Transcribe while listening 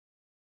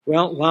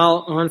Well,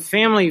 while on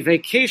family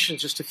vacation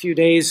just a few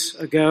days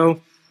ago,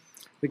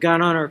 we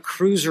got on our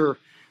cruiser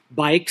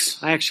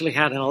bikes. I actually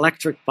had an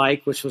electric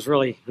bike, which was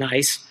really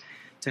nice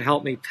to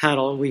help me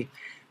pedal. We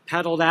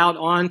pedaled out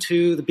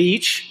onto the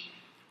beach,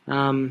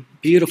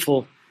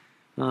 beautiful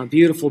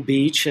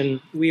beach,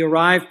 and we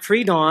arrived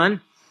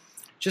pre-dawn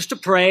just to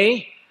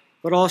pray,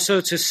 but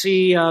also to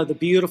see the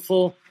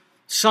beautiful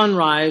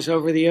sunrise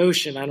over the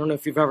ocean. I don't know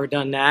if you've ever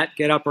done that.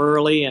 Get up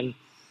early and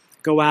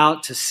go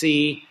out to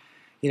see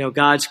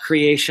God's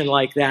creation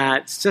like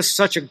that. It's just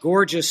such a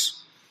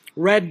gorgeous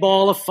red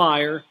ball of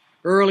fire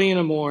early in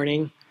the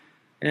morning.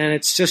 And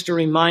it's just a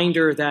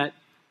reminder that,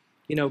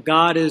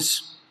 God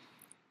is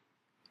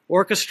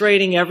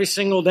orchestrating every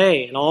single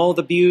day, and all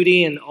the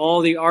beauty and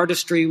all the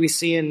artistry we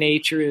see in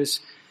nature is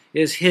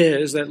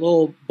His. That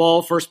little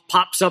ball first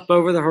pops up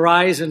over the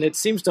horizon. It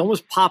seems to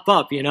almost pop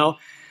up,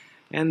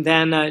 and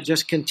then it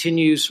just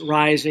continues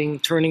rising,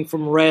 turning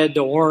from red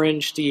to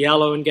orange to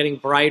yellow and getting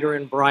brighter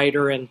and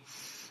brighter. And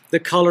the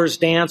colors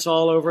dance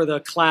all over the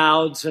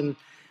clouds and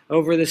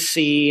over the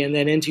sea and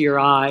then into your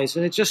eyes.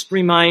 And it just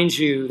reminds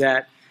you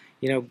that,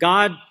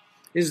 God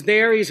is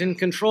there. He's in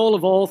control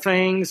of all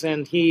things.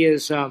 And He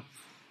is a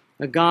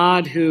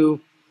God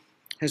who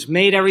has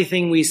made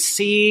everything we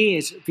see.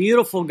 He's a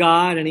beautiful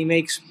God, and He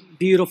makes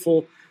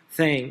beautiful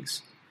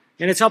things.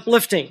 And it's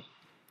uplifting.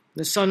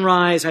 The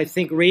sunrise, I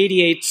think,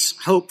 radiates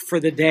hope for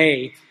the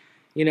day.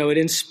 It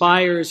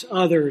inspires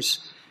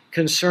others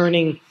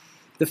concerning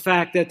the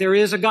fact that there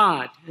is a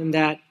God and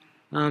that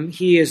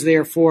He is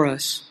there for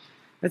us.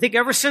 I think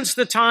ever since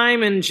the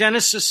time in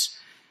Genesis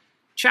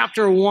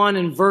chapter 1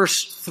 and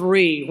verse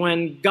 3,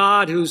 when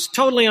God, who's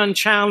totally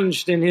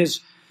unchallenged in His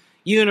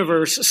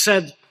universe,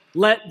 said,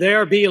 "Let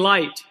there be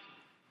light,"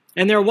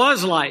 and there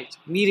was light,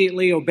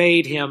 immediately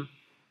obeyed Him.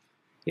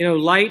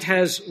 Light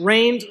has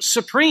reigned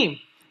supreme.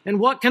 And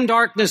what can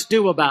darkness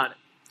do about it?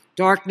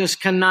 Darkness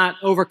cannot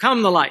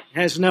overcome the light,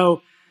 has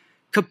no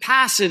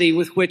capacity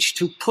with which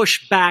to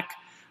push back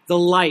the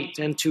light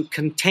and to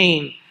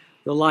contain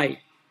the light.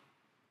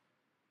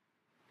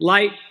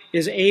 Light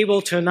is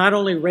able to not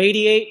only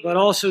radiate, but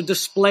also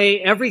display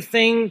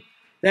everything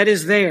that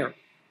is there.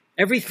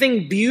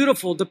 Everything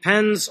beautiful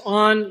depends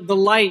on the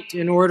light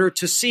in order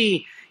to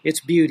see its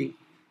beauty.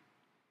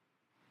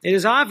 It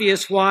is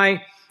obvious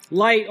why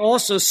light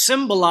also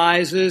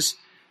symbolizes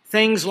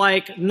things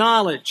like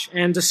knowledge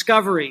and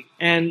discovery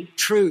and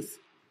truth.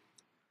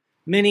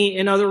 Many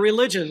in other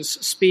religions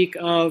speak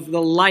of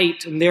the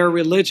light in their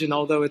religion,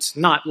 although it's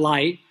not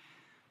light.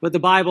 But the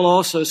Bible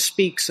also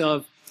speaks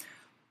of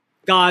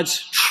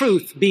God's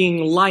truth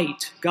being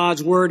light.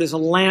 God's word is a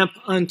lamp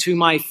unto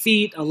my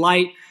feet, a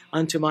light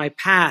unto my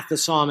path, the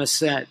psalmist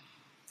said.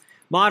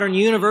 Modern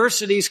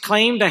universities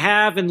claim to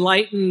have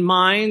enlightened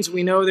minds.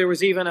 We know there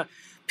was even a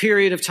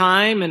period of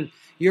time in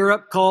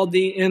Europe called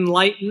the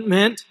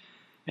Enlightenment.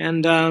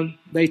 And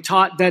they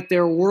taught that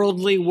their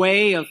worldly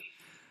way of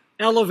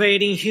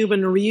elevating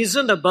human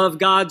reason above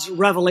God's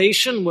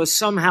revelation was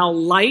somehow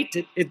light.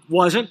 It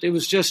wasn't. It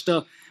was just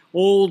an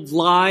old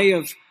lie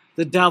of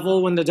the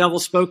devil when the devil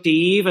spoke to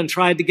Eve and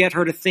tried to get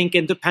her to think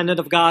independent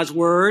of God's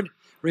word.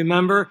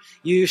 Remember,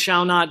 you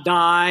shall not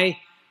die.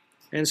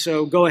 And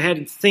so go ahead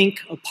and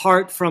think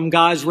apart from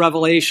God's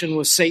revelation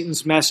was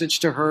Satan's message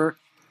to her.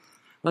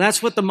 Well,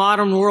 that's what the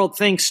modern world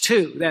thinks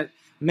too, that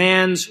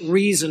man's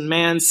reason,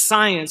 man's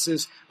science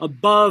is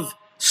above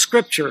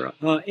Scripture,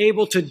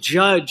 able to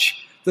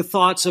judge the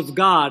thoughts of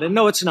God. And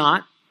no, it's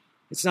not.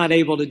 It's not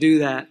able to do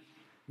that.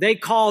 They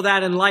call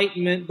that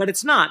enlightenment, but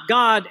it's not.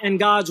 God and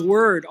God's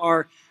Word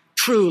are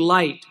true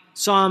light.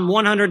 Psalm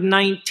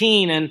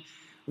 119 and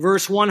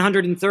verse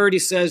 130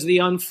 says, "The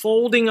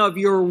unfolding of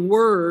your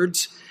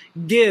words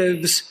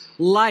gives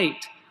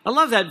light." I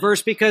love that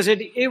verse because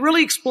it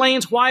really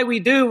explains why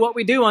we do what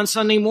we do on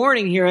Sunday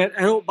morning here at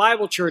Hope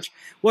Bible Church.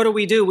 What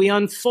do? We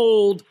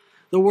unfold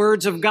the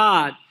words of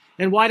God.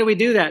 And why do we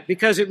do that?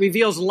 Because it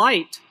reveals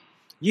light.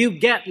 You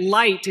get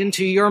light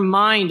into your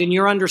mind and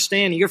your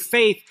understanding. Your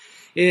faith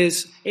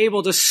is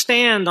able to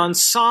stand on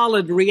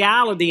solid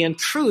reality and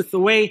truth the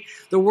way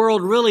the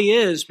world really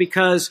is,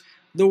 because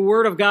the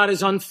Word of God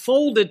is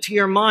unfolded to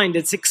your mind.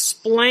 It's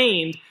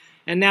explained,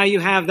 and now you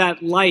have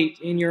that light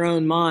in your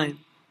own mind.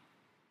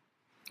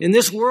 In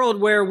this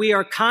world where we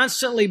are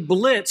constantly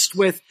blitzed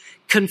with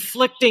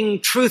conflicting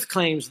truth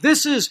claims,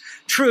 this is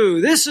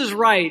true, this is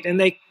right, and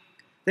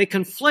they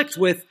conflict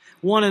with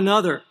one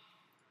another.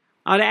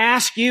 I'd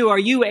ask you, are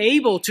you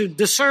able to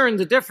discern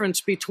the difference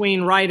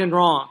between right and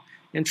wrong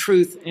and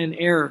truth and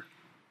error?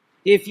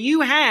 If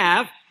you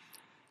have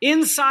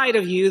inside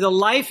of you the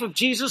life of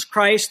Jesus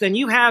Christ, then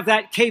you have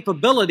that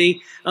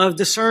capability of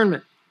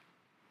discernment.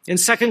 In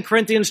 2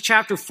 Corinthians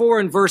chapter 4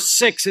 and verse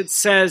 6, it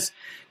says,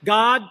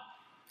 "God,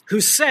 who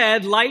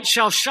said, 'Light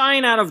shall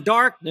shine out of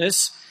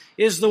darkness,'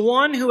 is the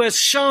one who has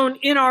shone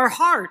in our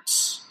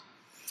hearts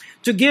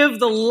to give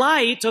the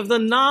light of the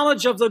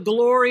knowledge of the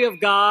glory of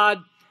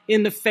God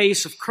in the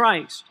face of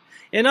Christ."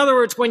 In other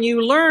words, when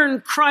you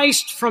learn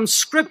Christ from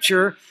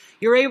Scripture,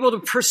 you're able to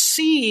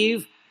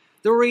perceive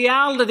the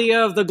reality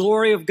of the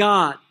glory of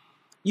God.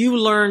 you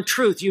learn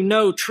truth. You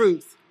know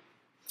truth.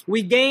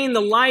 We gain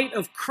the light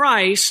of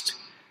Christ.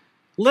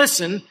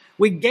 Listen,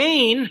 we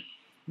gain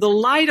the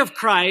light of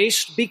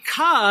Christ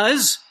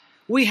because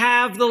we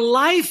have the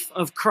life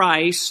of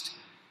Christ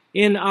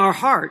in our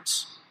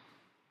hearts,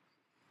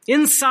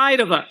 inside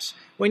of us.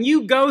 When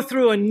you go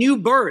through a new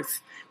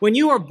birth, when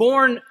you are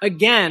born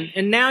again,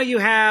 and now you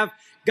have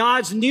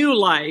God's new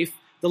life,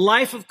 the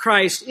life of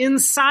Christ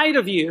inside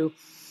of you,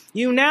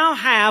 you now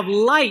have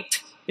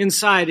light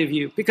inside of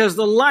you because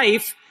the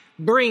life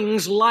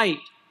brings light.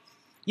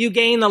 You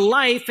gain the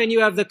life and you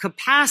have the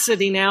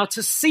capacity now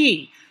to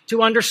see,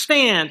 to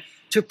understand,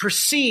 to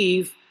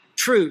perceive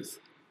truth.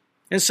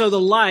 And so the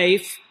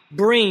life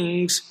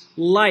brings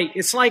light.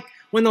 It's like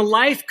when the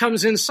life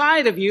comes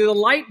inside of you, the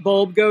light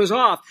bulb goes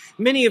off.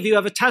 Many of you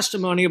have a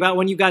testimony about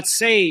when you got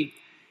saved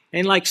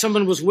and like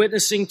someone was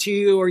witnessing to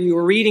you or you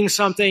were reading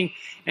something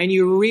and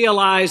you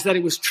realized that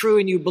it was true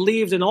and you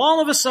believed, and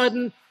all of a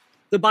sudden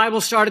the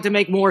Bible started to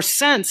make more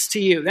sense to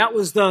you. That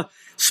was the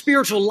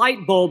spiritual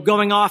light bulb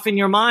going off in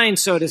your mind,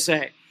 so to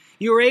say.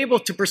 You were able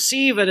to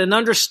perceive it and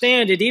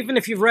understand it. Even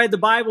if you've read the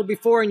Bible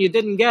before and you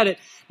didn't get it,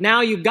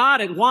 now you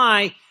got it.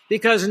 Why?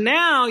 Because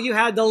now you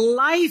had the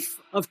life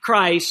of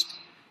Christ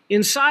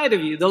inside of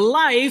you. The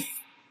life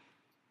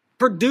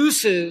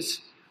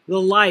produces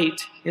the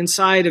light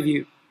inside of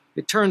you.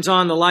 It turns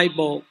on the light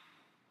bulb.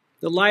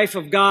 The life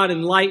of God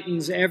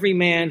enlightens every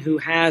man who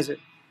has it.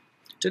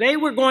 Today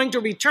we're going to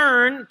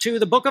return to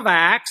the book of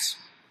Acts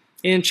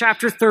in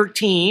chapter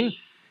 13,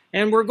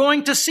 and we're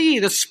going to see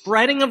the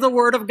spreading of the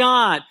word of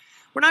God.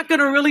 We're not going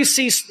to really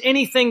see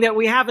anything that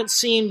we haven't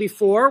seen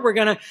before. We're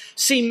going to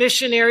see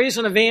missionaries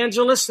and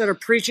evangelists that are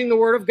preaching the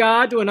word of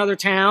God to another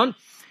town.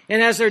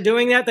 And as they're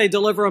doing that, they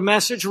deliver a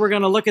message. We're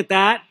going to look at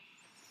that.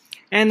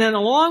 And then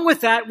along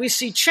with that, we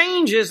see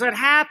changes that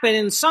happen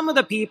in some of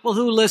the people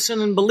who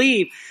listen and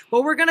believe.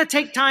 But we're going to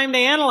take time to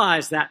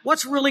analyze that.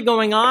 What's really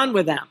going on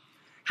with them?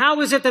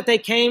 How is it that they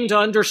came to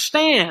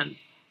understand?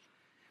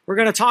 We're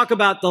going to talk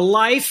about the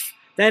life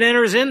that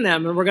enters in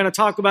them, and we're going to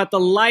talk about the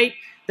light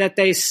that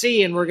they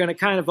see, and we're going to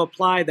kind of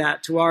apply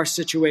that to our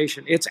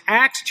situation. It's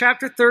Acts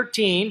chapter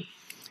 13,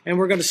 and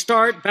we're going to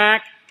start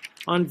back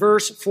on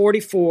verse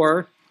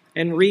 44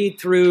 and read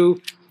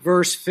through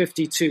verse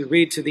 52.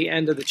 Read to the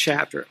end of the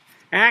chapter.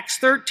 Acts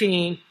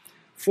 13,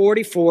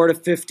 44 to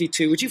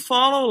 52. Would you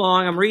follow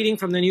along? I'm reading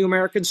from the New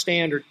American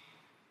Standard.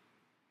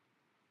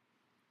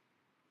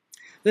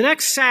 The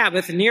next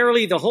Sabbath,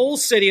 nearly the whole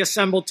city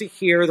assembled to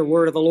hear the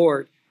word of the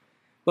Lord.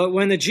 But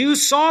when the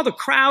Jews saw the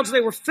crowds,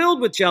 they were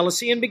filled with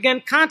jealousy and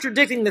began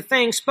contradicting the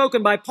things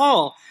spoken by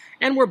Paul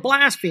and were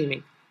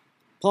blaspheming.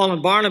 Paul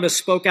and Barnabas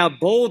spoke out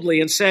boldly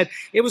and said,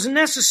 "It was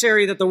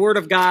necessary that the word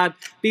of God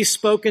be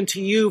spoken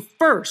to you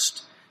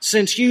first.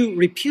 Since you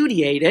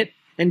repudiate it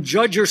and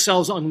judge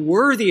yourselves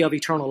unworthy of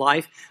eternal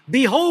life,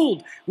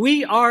 behold,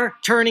 we are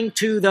turning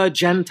to the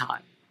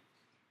Gentile.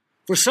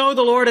 For so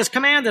the Lord has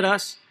commanded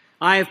us,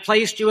 I have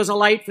placed you as a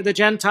light for the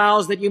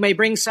Gentiles, that you may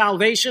bring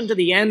salvation to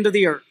the end of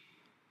the earth."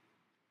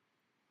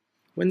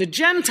 When the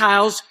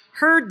Gentiles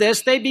heard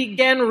this, they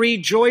began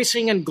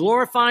rejoicing and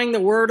glorifying the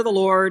word of the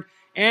Lord,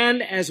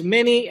 and as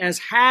many as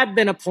had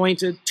been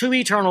appointed to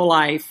eternal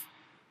life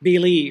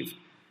believed.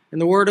 And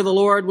the word of the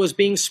Lord was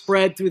being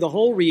spread through the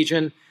whole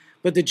region.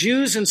 But the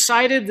Jews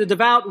incited the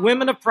devout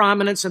women of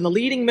prominence and the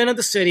leading men of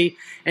the city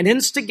and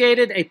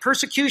instigated a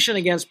persecution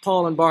against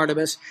Paul and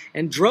Barnabas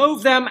and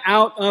drove them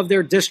out of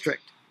their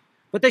district.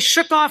 But they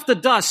shook off the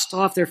dust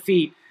off their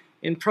feet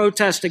in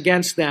protest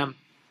against them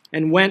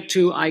and went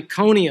to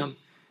Iconium.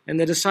 And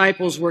the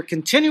disciples were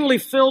continually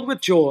filled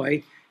with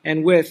joy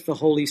and with the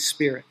Holy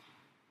Spirit.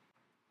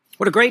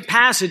 What a great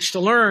passage to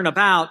learn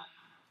about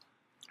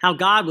how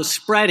God was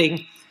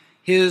spreading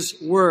his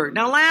word.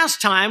 Now,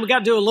 last time, we got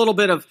to do a little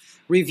bit of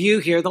review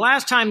here. The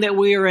last time that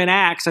we were in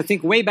Acts, I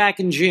think way back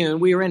in June,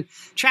 we were in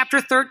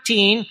chapter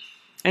 13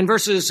 and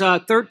verses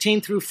 13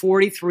 through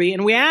 43.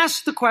 And we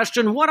asked the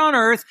question, what on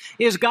earth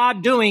is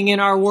God doing in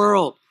our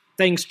world?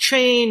 Things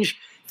change.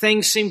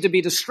 Things seem to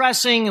be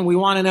distressing, and we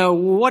want to know,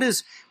 what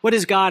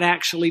is God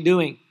actually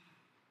doing?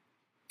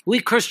 We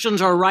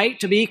Christians are right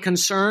to be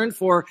concerned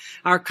for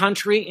our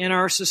country and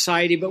our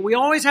society, but we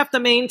always have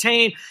to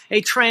maintain a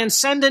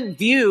transcendent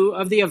view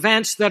of the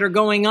events that are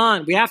going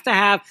on. We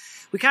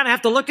kind of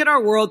have to look at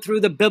our world through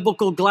the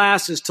biblical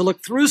glasses, to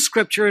look through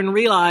Scripture and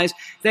realize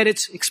that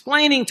it's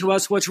explaining to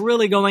us what's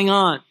really going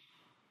on.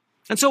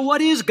 And so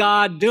what is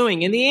God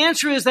doing? And the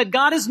answer is that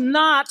God is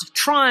not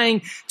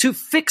trying to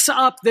fix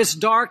up this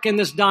dark and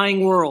this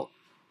dying world.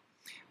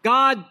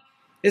 God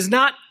is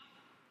not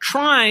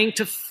trying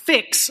to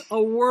fix a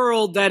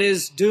world that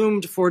is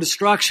doomed for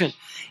destruction.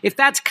 If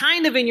that's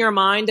kind of in your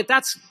mind, that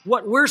that's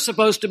what we're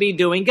supposed to be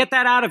doing, get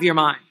that out of your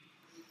mind.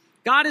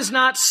 God is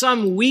not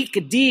some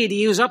weak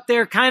deity who's up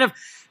there kind of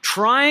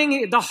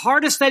trying the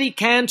hardest that he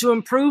can to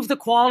improve the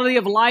quality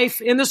of life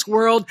in this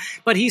world,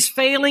 but he's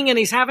failing and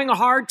he's having a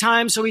hard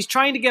time, so he's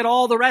trying to get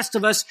all the rest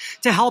of us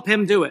to help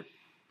him do it.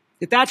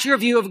 If that's your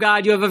view of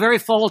God, you have a very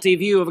faulty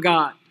view of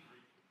God.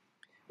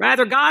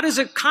 Rather, God is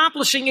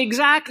accomplishing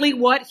exactly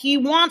what he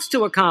wants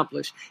to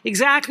accomplish,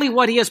 exactly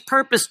what he has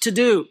purposed to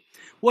do.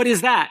 What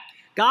is that?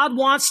 God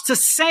wants to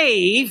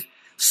save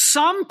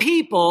some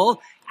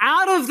people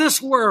out of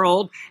this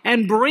world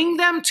and bring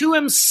them to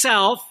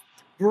himself,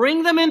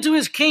 bring them into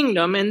his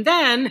kingdom, and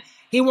then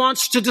he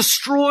wants to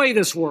destroy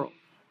this world.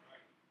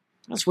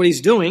 That's what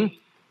he's doing.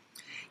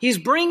 He's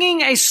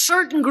bringing a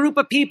certain group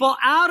of people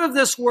out of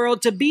this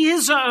world to be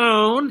his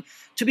own,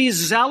 to be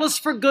zealous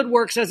for good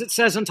works, as it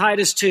says in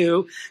Titus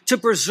 2, to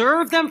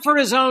preserve them for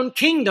his own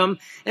kingdom,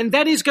 and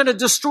then he's going to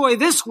destroy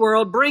this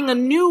world, bring a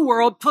new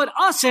world, put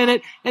us in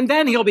it, and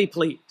then he'll be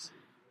pleased.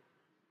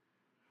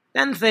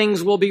 Then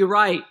things will be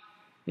right.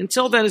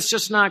 Until then, it's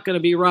just not going to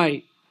be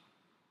right.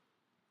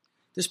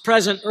 This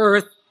present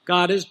earth,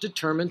 God is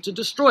determined to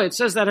destroy. It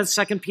says that in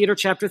 2 Peter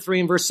chapter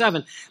 3 and verse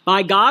 7.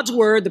 By God's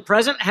word, the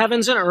present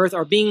heavens and earth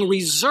are being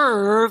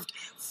reserved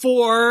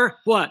for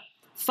what?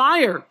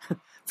 Fire.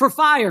 For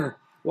fire.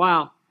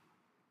 Wow.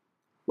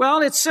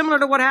 Well, it's similar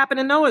to what happened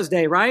in Noah's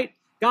day, right?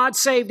 God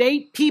saved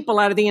 8 people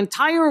out of the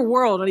entire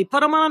world, and he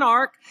put them on an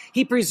ark.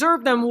 He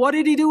preserved them. What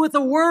did he do with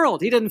the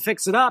world? He didn't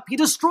fix it up. He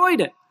destroyed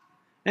it.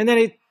 And then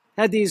he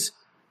had these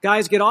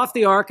guys get off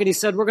the ark, and he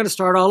said, we're going to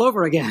start all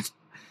over again.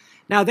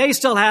 Now, they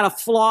still had a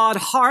flawed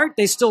heart.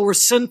 They still were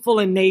sinful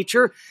in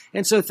nature,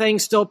 and so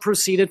things still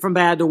proceeded from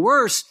bad to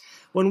worse.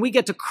 When we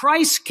get to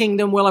Christ's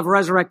kingdom, we'll have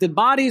resurrected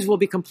bodies, we'll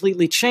be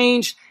completely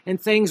changed, and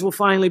things will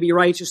finally be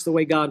righteous the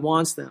way God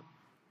wants them.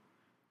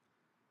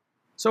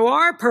 So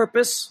our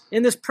purpose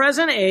in this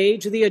present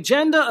age, the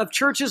agenda of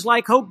churches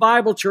like Hope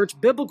Bible Church,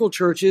 biblical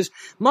churches,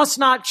 must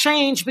not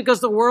change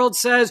because the world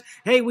says,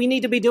 hey, we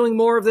need to be doing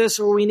more of this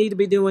or we need to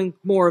be doing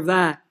more of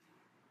that.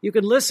 You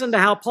can listen to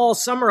how Paul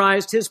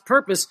summarized his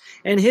purpose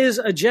and his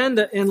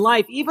agenda in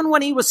life, even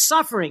when he was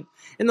suffering.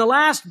 In the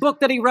last book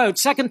that he wrote,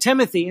 2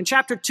 Timothy, in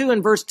chapter 2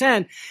 and verse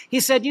 10, he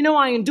said,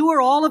 I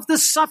endure all of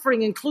this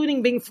suffering,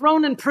 including being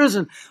thrown in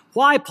prison.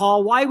 Why,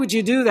 Paul? Why would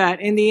you do that?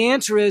 And the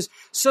answer is,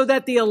 so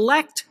that the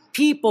elect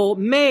people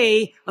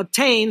may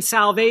obtain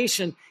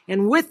salvation,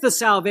 and with the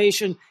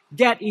salvation,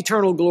 get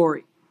eternal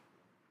glory.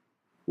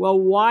 Well,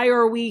 why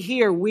are we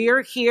here?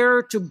 We're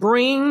here to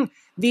bring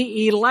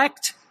the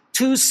elect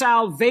to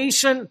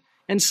salvation,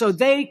 and so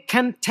they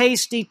can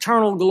taste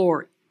eternal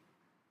glory.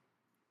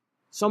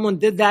 Someone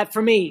did that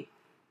for me.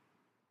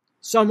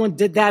 Someone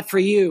did that for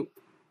you.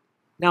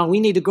 Now we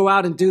need to go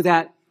out and do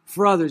that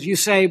for others. You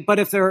say, but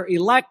if they're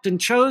elect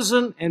and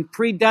chosen and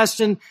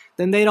predestined,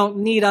 then they don't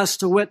need us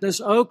to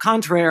witness. Au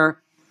contraire,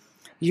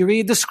 you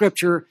read the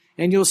scripture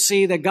and you'll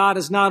see that God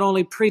has not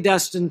only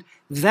predestined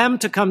them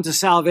to come to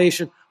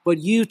salvation, but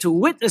you to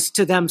witness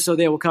to them so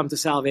they will come to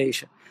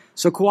salvation.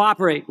 So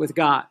cooperate with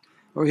God,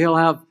 or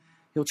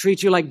he'll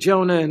treat you like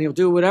Jonah and he'll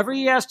do whatever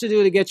he has to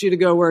do to get you to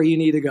go where you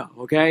need to go,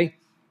 okay?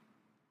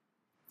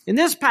 In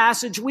this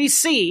passage, we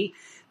see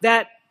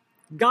that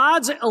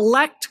God's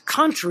elect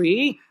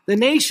country, the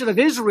nation of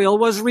Israel,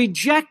 was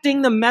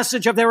rejecting the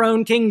message of their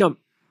own kingdom.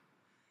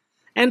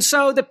 And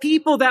so the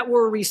people that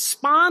were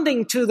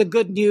responding to the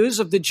good news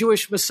of the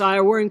Jewish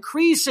Messiah were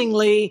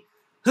increasingly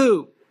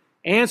who?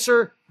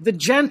 Answer, the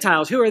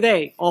Gentiles. Who are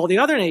they? All the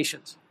other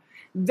nations.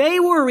 They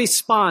were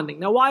responding.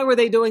 Now, why were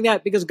they doing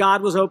that? Because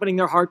God was opening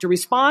their heart to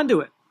respond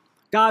to it.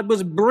 God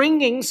was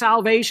bringing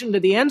salvation to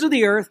the ends of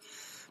the earth,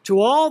 to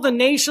all the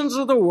nations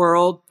of the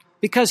world,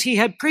 because he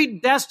had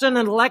predestined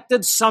and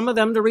elected some of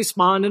them to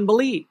respond and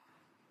believe.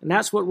 And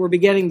that's what we're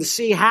beginning to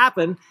see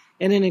happen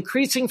in an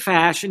increasing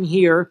fashion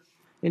here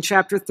in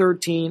chapter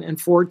 13 and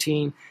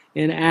 14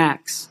 in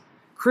Acts.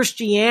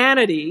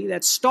 Christianity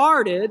that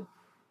started,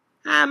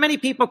 many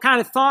people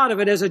kind of thought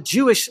of it as a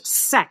Jewish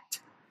sect.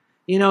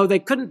 They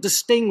couldn't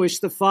distinguish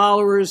the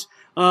followers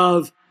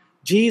of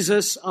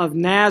Jesus of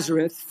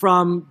Nazareth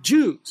from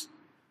Jews.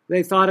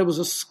 They thought it was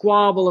a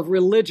squabble of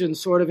religion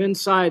sort of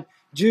inside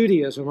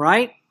Judaism,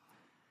 right?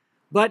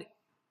 But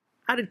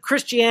how did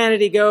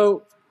Christianity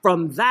go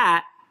from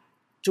that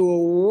to a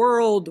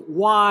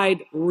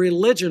worldwide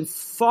religion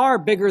far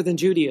bigger than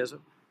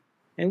Judaism?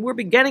 And we're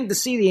beginning to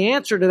see the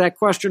answer to that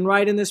question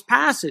right in this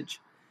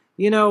passage.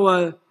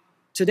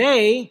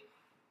 Today,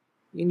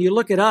 when you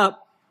look it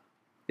up,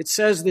 it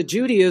says that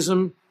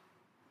Judaism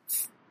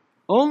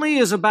only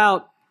is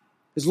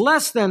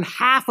less than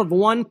half of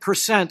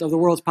 1% of the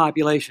world's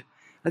population.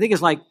 I think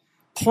it's like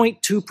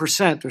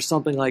 0.2% or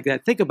something like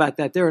that. Think about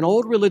that. They're an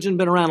old religion,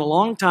 been around a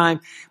long time,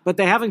 but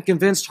they haven't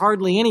convinced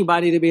hardly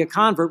anybody to be a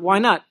convert. Why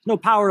not? No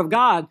power of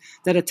God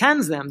that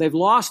attends them. They've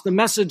lost the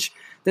message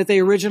that they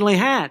originally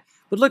had.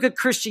 But look at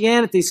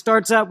Christianity. It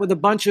starts out with a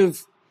bunch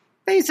of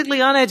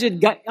basically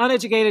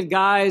uneducated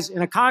guys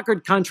in a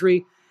conquered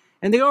country,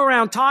 and they go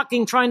around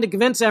talking, trying to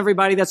convince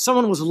everybody that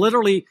someone was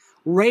literally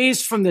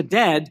raised from the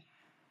dead,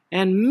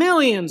 and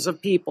millions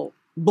of people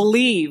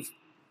believe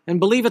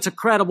it's a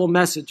credible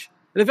message.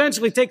 It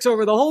eventually takes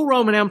over the whole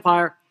Roman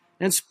Empire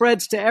and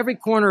spreads to every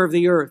corner of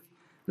the earth.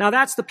 Now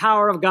that's the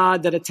power of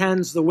God that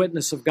attends the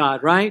witness of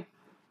God, right?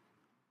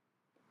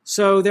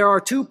 So there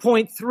are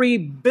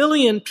 2.3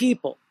 billion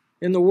people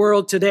in the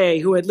world today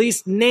who at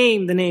least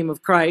name the name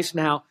of Christ.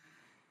 Now,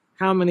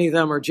 how many of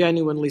them are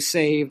genuinely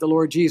saved? The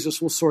Lord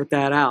Jesus will sort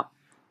that out.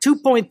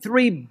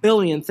 2.3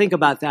 billion, think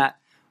about that,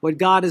 what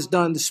God has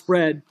done to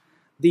spread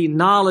the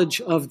knowledge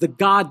of the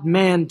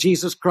God-man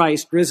Jesus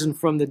Christ risen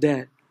from the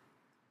dead.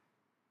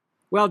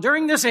 Well,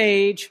 during this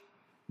age,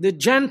 the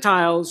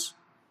Gentiles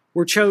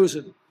were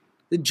chosen.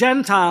 The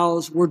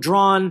Gentiles were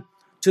drawn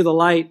to the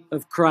light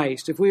of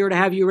Christ. If we were to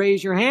have you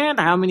raise your hand,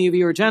 how many of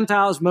you are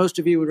Gentiles? Most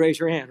of you would raise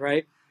your hand,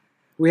 right?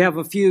 We have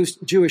a few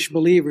Jewish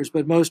believers,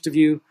 but most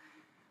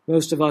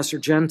of us are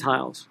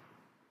Gentiles.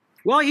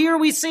 Well, here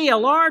we see a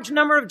large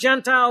number of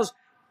Gentiles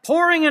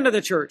pouring into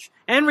the church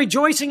and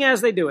rejoicing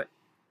as they do it.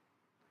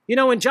 You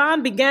know, when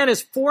John began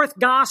his fourth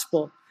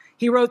gospel,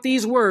 he wrote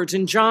these words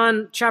in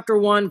John chapter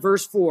 1,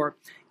 verse 4.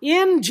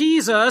 In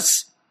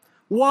Jesus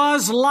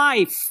was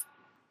life,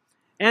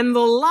 and the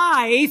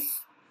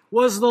life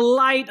was the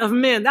light of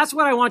men. That's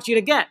what I want you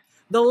to get.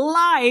 The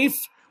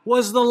life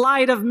was the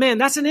light of men.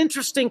 That's an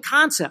interesting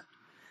concept.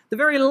 The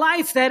very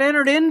life that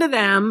entered into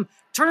them,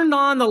 turned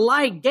on the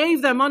light,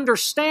 gave them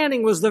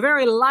understanding, was the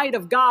very light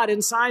of God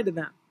inside of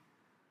them.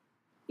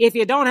 If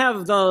you don't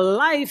have the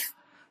life,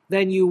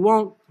 then you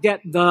won't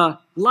get the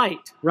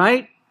light,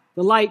 right?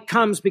 The light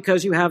comes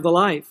because you have the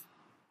life.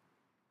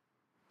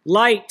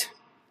 Light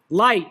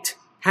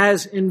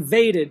has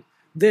invaded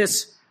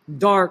this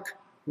dark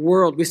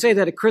world. We say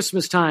that at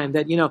Christmas time,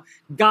 that,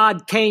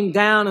 God came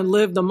down and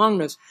lived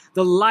among us.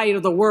 The light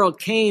of the world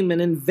came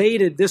and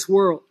invaded this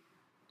world.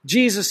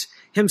 Jesus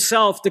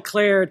himself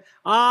declared,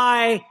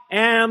 I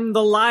am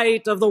the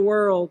light of the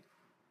world.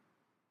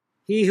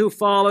 He who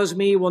follows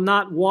me will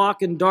not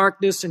walk in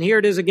darkness, and here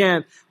it is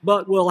again,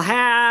 but will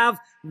have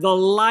the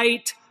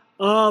light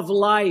of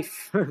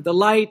life, the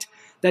light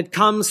that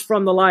comes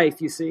from the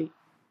life, you see.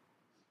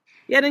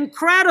 Yet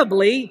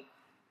incredibly,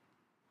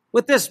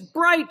 with this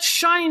bright,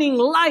 shining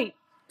light,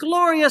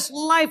 glorious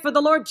life of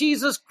the Lord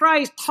Jesus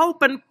Christ,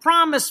 hope and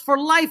promise for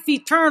life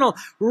eternal,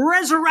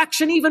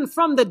 resurrection even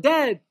from the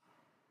dead,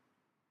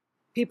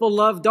 people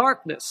love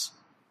darkness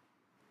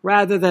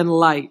rather than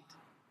light.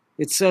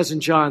 It says in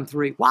John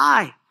 3.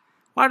 Why?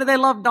 Why do they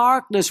love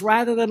darkness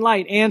rather than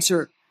light?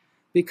 Answer,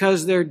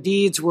 because their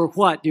deeds were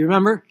what? Do you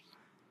remember?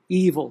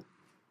 Evil.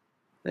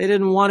 They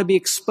didn't want to be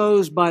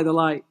exposed by the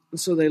light, and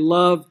so they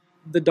loved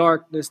the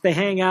darkness. They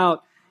hang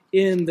out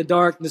in the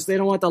darkness. They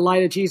don't want the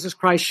light of Jesus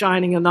Christ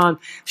shining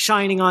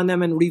on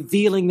them and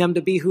revealing them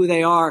to be who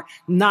they are,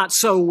 not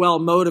so well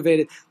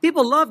motivated.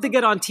 People love to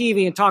get on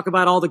TV and talk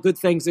about all the good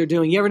things they're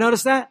doing. You ever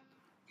notice that?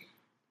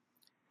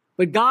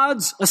 But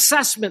God's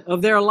assessment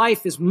of their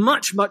life is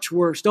much, much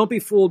worse. Don't be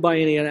fooled by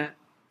any of that.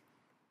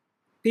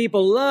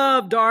 People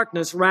love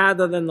darkness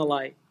rather than the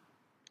light.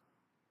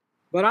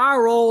 But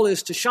our role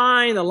is to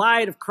shine the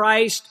light of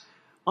Christ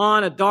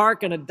on a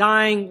dark and a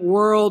dying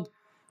world.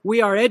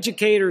 We are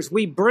educators.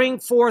 We bring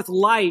forth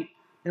light,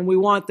 and we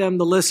want them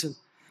to listen.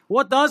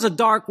 What does a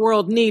dark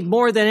world need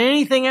more than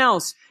anything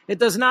else? It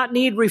does not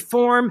need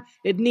reform.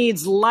 It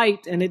needs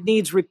light, and it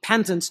needs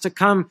repentance to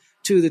come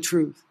to the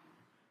truth.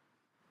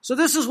 So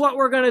this is what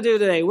we're going to do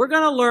today. We're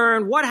going to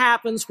learn what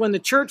happens when the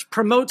church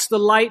promotes the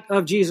light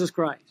of Jesus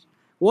Christ.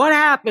 What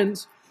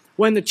happens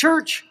when the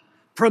church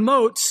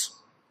promotes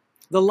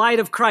the light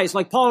of Christ,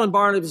 like Paul and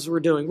Barnabas were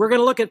doing. We're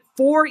going to look at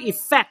 4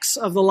 effects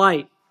of the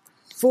light.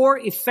 4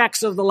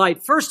 effects of the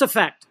light. First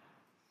effect,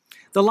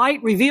 the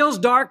light reveals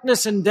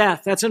darkness and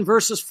death. That's in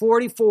verses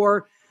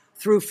 44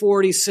 through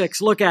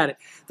 46. Look at it.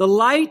 The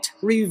light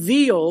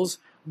reveals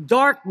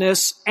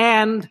darkness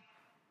and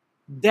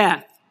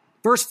death.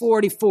 Verse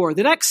 44,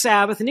 the next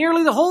Sabbath,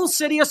 nearly the whole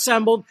city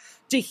assembled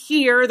to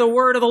hear the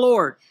word of the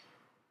Lord.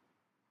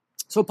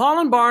 So Paul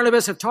and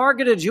Barnabas have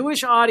targeted a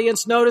Jewish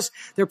audience. Notice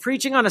they're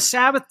preaching on a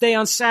Sabbath day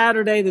on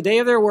Saturday, the day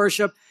of their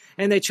worship,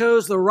 and they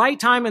chose the right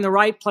time and the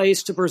right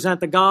place to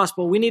present the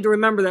gospel. We need to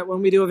remember that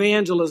when we do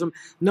evangelism.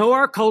 Know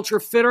our culture,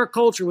 fit our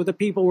culture with the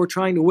people we're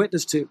trying to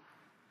witness to.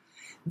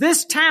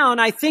 This town,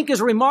 I think,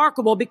 is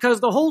remarkable because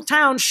the whole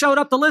town showed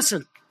up to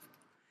listen.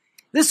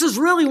 This is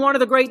really one of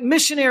the great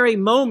missionary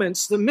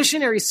moments, the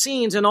missionary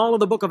scenes in all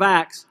of the book of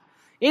Acts.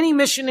 Any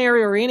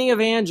missionary or any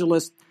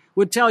evangelist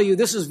would tell you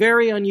this is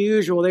very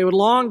unusual. They would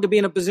long to be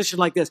in a position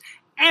like this.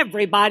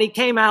 Everybody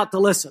came out to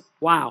listen.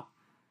 Wow.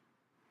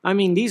 I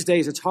mean, these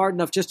days it's hard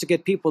enough just to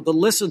get people to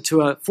listen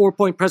to a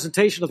 4-point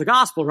presentation of the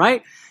gospel,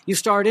 right? You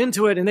start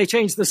into it and they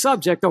change the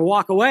subject or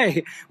walk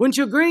away. Wouldn't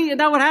you agree? Isn't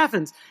that what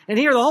happens? And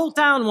here the whole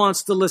town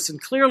wants to listen.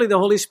 Clearly the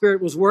Holy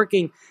Spirit was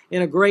working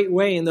in a great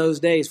way in those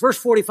days. Verse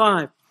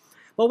 45.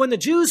 But when the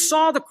Jews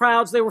saw the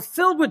crowds, they were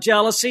filled with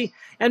jealousy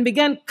and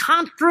began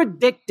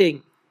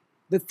contradicting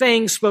the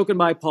things spoken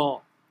by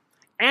Paul.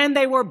 And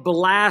they were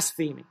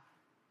blaspheming.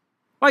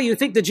 Well, you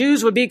think the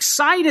Jews would be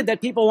excited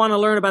that people want to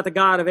learn about the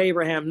God of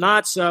Abraham.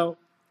 Not so.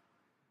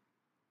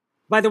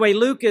 By the way,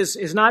 Luke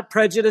is not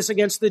prejudiced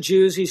against the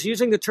Jews. He's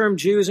using the term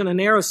Jews in a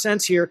narrow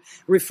sense here,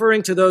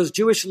 referring to those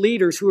Jewish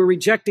leaders who are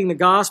rejecting the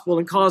gospel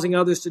and causing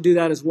others to do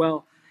that as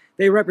well.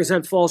 They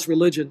represent false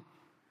religion.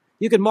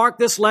 You can mark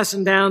this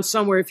lesson down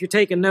somewhere if you're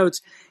taking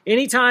notes.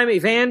 Anytime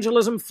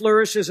evangelism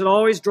flourishes, it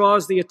always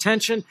draws the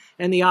attention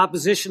and the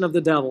opposition of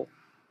the devil.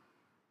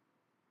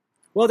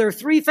 Well, there are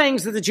three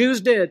things that the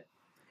Jews did,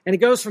 and it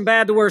goes from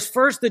bad to worse.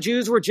 First, the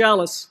Jews were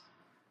jealous.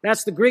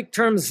 That's the Greek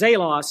term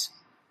zelos.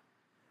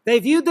 They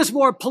viewed this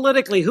more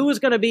politically. Who was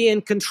going to be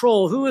in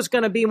control? Who was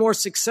going to be more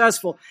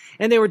successful?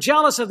 And they were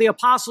jealous of the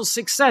apostles'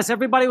 success.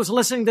 Everybody was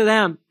listening to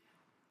them.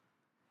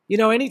 You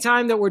know,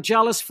 anytime that we're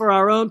jealous for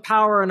our own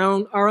power and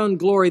our own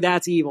glory,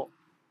 that's evil.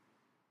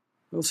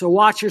 So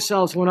watch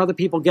yourselves when other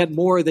people get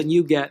more than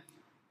you get.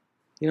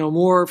 You know,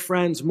 more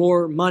friends,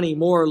 more money,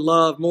 more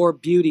love, more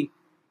beauty.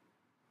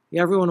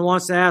 Everyone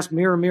wants to ask,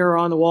 mirror, mirror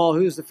on the wall,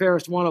 who's the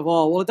fairest one of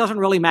all? Well, it doesn't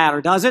really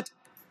matter, does it?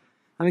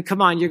 I mean,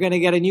 come on, you're going to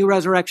get a new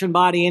resurrection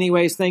body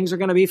anyways. Things are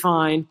going to be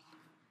fine.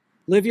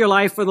 Live your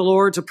life for the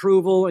Lord's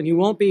approval, and you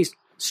won't be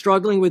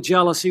struggling with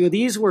jealousy.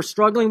 These were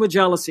struggling with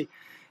jealousy,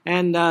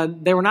 and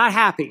they were not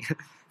happy. If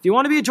you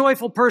want to be a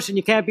joyful person,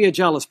 you can't be a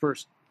jealous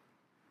person.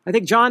 I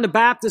think John the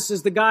Baptist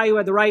is the guy who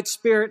had the right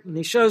spirit, and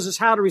he shows us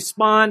how to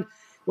respond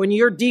when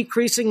you're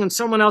decreasing and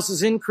someone else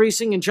is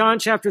increasing. In John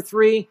chapter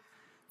 3,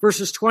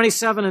 verses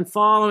 27 and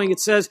following, it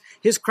says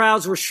his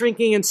crowds were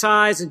shrinking in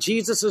size and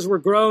Jesus's were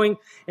growing.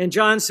 And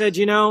John said,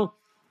 you know,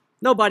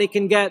 nobody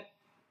can get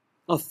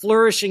a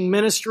flourishing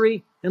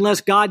ministry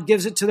unless God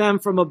gives it to them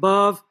from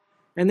above.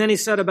 And then he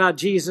said about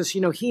Jesus,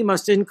 you know, he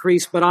must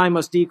increase, but I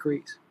must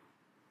decrease.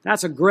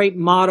 That's a great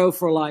motto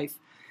for life.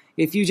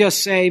 If you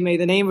just say, may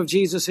the name of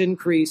Jesus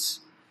increase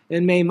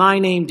and may my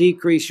name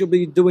decrease, you'll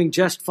be doing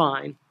just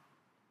fine.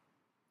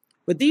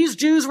 But these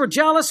Jews were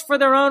jealous for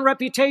their own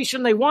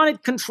reputation. They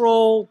wanted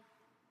control.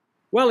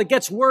 Well, it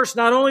gets worse.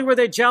 Not only were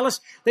they jealous,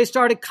 they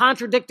started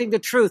contradicting the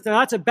truth. Now,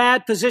 that's a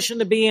bad position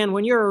to be in.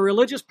 When you're a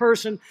religious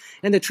person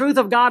and the truth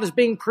of God is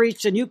being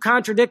preached and you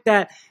contradict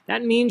that,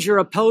 that means you're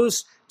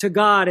opposed to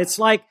God. It's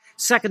like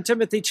 2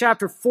 Timothy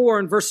chapter 4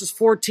 and verses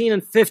 14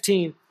 and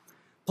 15.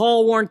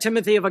 Paul warned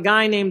Timothy of a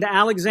guy named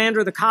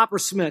Alexander the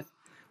coppersmith.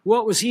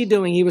 What was he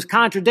doing? He was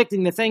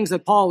contradicting the things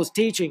that Paul was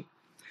teaching.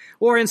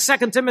 Or in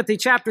 2 Timothy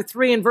chapter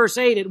 3 and verse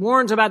 8, it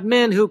warns about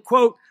men who,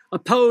 quote,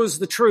 oppose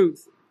the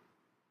truth.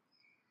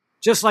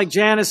 Just like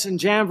Jannes and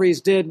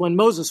Jambres did when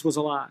Moses was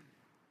alive.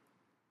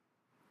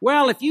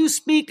 Well, if you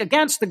speak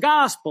against the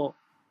gospel,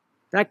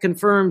 that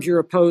confirms you're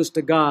opposed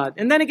to God.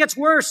 And then it gets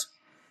worse.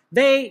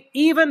 They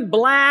even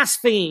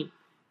blaspheme.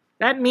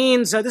 That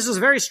means, this is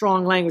very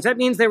strong language. That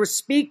means they were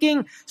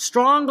speaking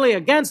strongly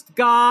against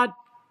God,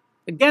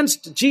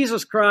 against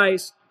Jesus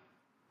Christ,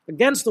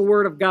 against the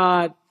Word of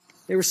God.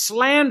 They were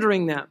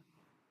slandering them.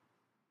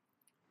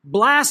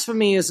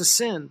 Blasphemy is a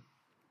sin.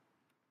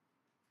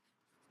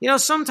 You know,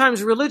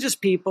 sometimes religious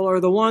people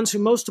are the ones who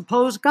most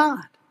oppose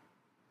God.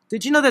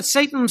 Did you know that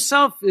Satan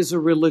himself is a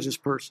religious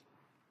person?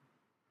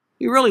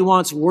 He really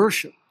wants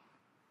worship.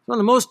 One of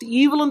the most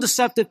evil and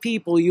deceptive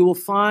people you will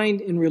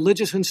find in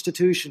religious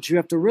institutions. You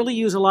have to really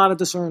use a lot of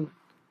discernment.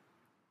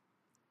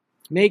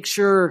 Make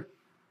sure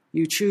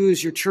you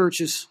choose your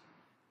churches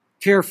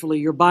carefully,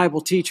 your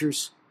Bible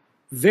teachers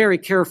very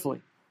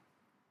carefully.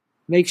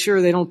 Make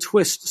sure they don't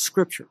twist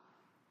Scripture.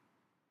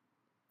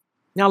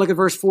 Now look at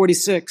verse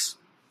 46.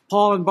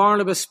 Paul and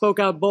Barnabas spoke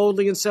out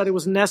boldly and said it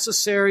was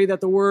necessary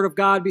that the word of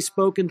God be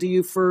spoken to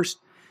you first.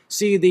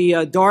 See,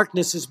 the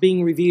darkness is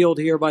being revealed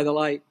here by the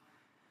light.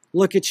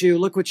 Look at you.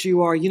 Look what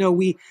you are. You know,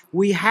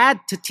 we had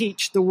to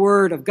teach the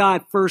word of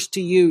God first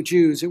to you,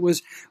 Jews. It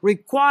was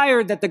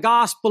required that the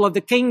gospel of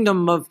the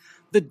kingdom of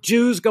the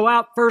Jews go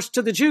out first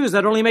to the Jews.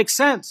 That only makes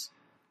sense.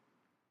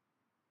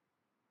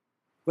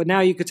 But now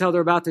you could tell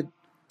they're about to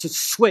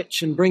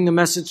switch and bring the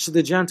message to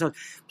the Gentiles.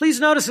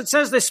 Please notice it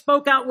says they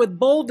spoke out with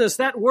boldness.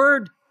 That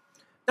word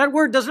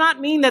does not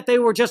mean that they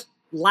were just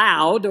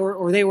loud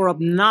or they were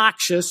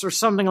obnoxious or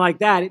something like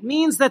that. It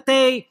means that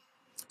they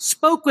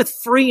spoke with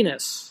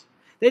freeness.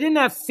 They didn't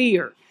have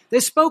fear. They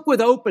spoke with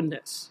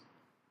openness.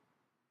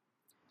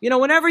 You know,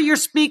 whenever you're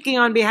speaking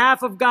on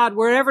behalf of God,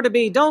 wherever to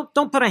be, don't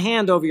put a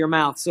hand over your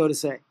mouth, so to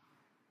say.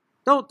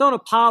 Don't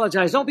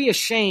apologize. Don't be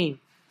ashamed.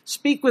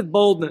 Speak with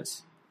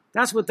boldness.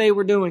 That's what they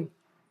were doing.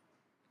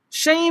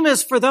 Shame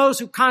is for those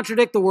who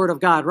contradict the word of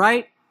God,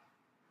 right?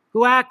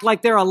 Who act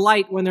like they're a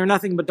light when they're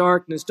nothing but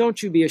darkness.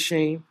 Don't you be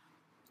ashamed.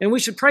 And we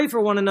should pray for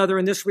one another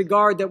in this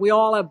regard, that we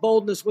all have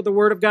boldness with the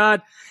word of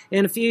God.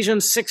 In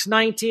Ephesians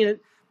 6:19,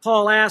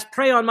 Paul asked,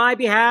 pray on my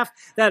behalf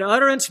that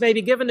utterance may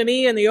be given to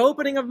me in the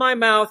opening of my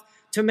mouth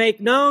to make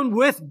known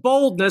with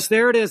boldness,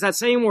 there it is, that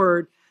same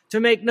word, to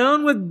make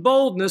known with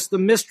boldness the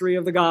mystery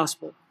of the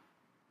gospel.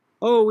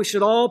 Oh, we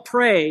should all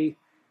pray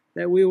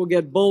that we will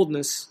get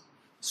boldness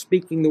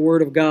speaking the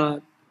word of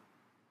God.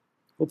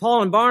 Well,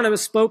 Paul and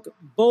Barnabas spoke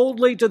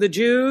boldly to the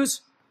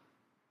Jews.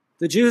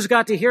 The Jews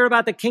got to hear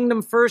about the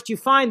kingdom first. You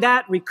find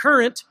that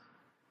recurrent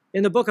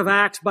in the book of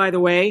Acts, by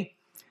the way.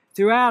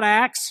 Throughout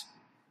Acts,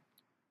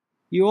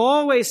 you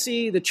always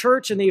see the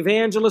church and the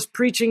evangelists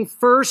preaching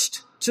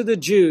first to the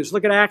Jews.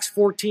 Look at Acts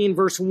 14,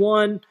 verse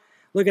 1.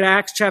 Look at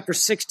Acts chapter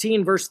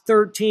 16, verse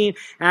 13.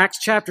 Acts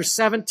chapter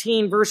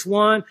 17, verse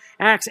 1.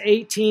 Acts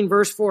 18,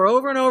 verse 4.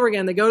 Over and over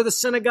again, they go to the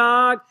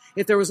synagogue.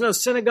 If there was no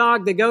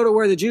synagogue, they go to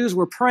where the Jews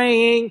were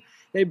praying.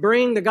 They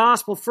bring the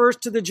gospel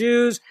first to the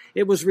Jews.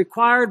 It was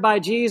required by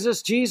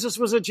Jesus. Jesus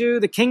was a Jew.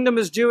 The kingdom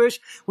is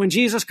Jewish. When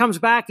Jesus comes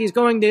back, he's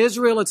going to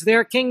Israel. It's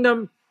their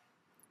kingdom.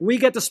 We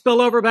get the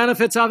spillover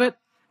benefits of it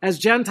as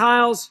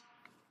Gentiles.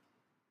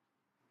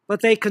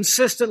 But they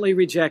consistently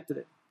rejected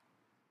it.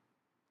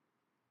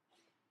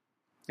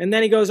 And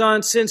then he goes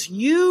on, since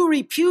you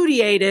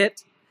repudiate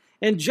it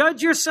and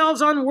judge yourselves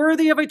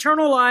unworthy of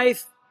eternal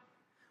life,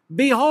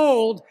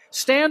 behold,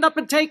 stand up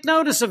and take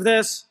notice of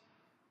this.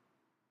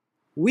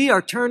 We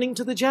are turning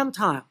to the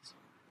Gentiles.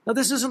 Now,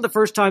 this isn't the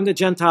first time the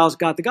Gentiles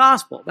got the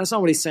gospel. That's not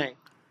what he's saying.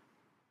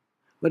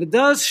 But it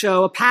does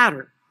show a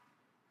pattern.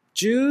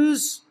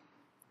 Jews,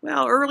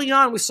 well, early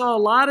on, we saw a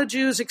lot of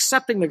Jews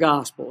accepting the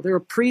gospel. There were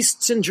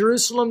priests in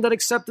Jerusalem that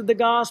accepted the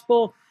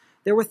gospel.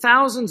 There were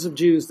thousands of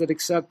Jews that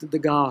accepted the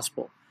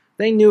gospel.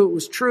 They knew it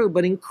was true,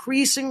 but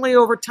increasingly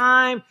over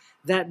time,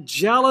 that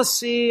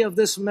jealousy of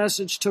this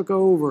message took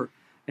over,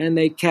 and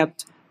they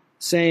kept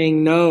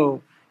saying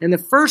no. And the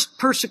first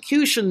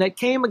persecution that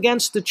came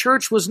against the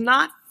church was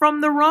not from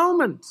the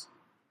Romans,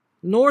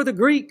 nor the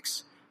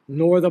Greeks,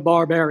 nor the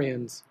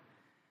barbarians.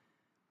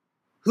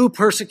 Who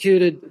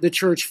persecuted the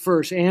church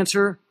first?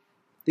 Answer,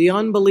 the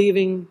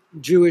unbelieving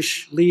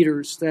Jewish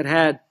leaders that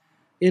had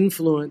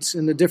influence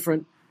in the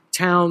different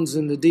towns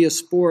in the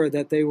diaspora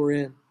that they were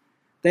in.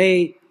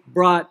 They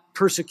brought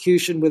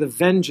persecution with a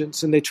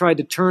vengeance, and they tried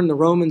to turn the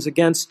Romans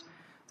against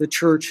the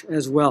church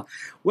as well.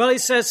 Well, he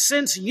says,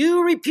 since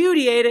you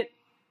repudiate it,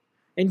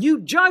 and you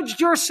judged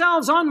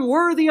yourselves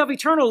unworthy of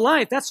eternal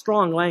life. That's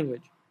strong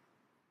language.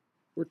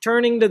 We're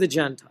turning to the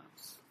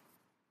Gentiles.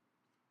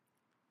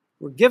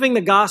 We're giving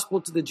the gospel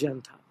to the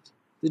Gentiles.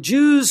 The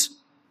Jews,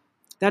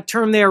 that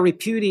term there,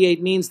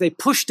 repudiate, means they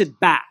pushed it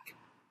back.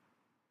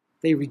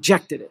 They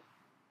rejected it.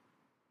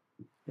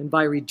 And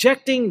by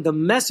rejecting the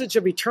message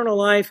of eternal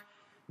life,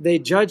 they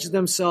judged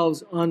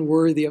themselves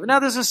unworthy of it. Now,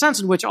 there's a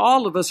sense in which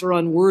all of us are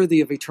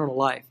unworthy of eternal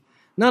life.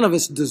 None of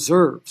us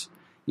deserves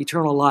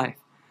eternal life.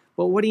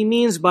 But what he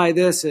means by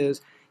this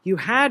is you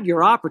had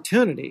your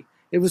opportunity.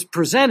 It was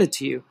presented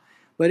to you.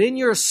 But in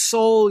your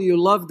soul, you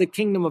loved the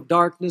kingdom of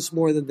darkness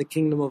more than the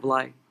kingdom of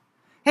light.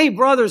 Hey,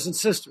 brothers and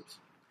sisters,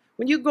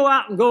 when you go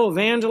out and go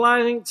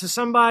evangelizing to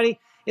somebody,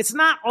 it's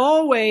not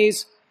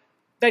always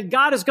that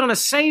God is going to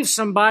save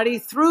somebody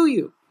through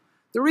you.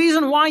 The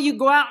reason why you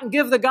go out and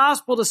give the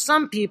gospel to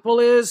some people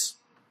is,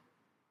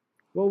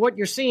 well, what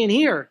you're seeing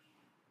here,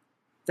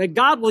 that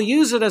God will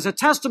use it as a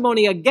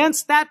testimony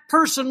against that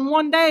person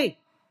one day.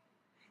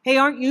 Hey,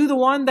 aren't you the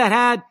one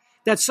that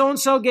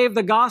so-and-so gave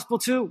the gospel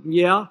to?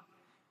 Yeah.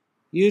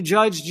 You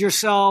judged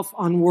yourself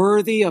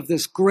unworthy of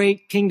this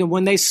great kingdom.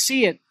 When they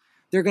see it,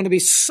 they're going to be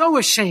so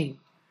ashamed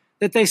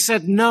that they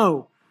said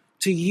no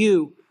to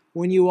you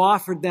when you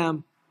offered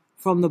them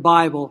from the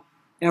Bible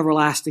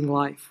everlasting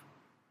life.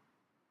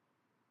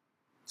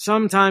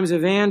 Sometimes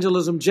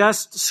evangelism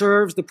just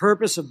serves the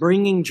purpose of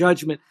bringing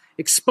judgment,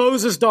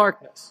 exposes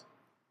darkness.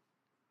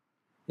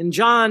 In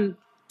John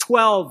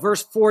 12,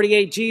 verse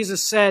 48,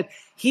 Jesus said,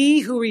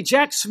 he who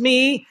rejects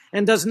me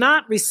and does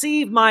not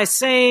receive my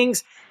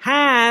sayings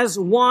has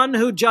one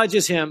who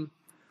judges him.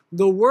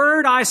 The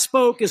word I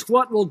spoke is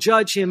what will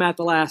judge him at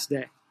the last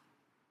day.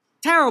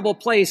 Terrible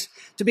place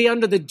to be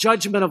under the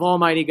judgment of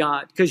Almighty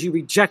God because you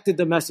rejected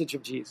the message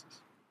of Jesus.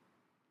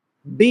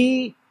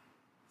 Be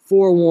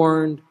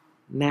forewarned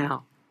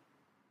now.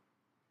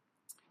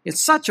 It's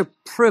such a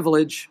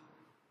privilege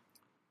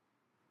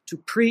to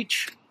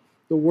preach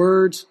the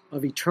words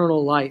of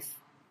eternal life.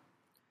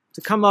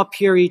 To come up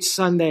here each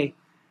Sunday.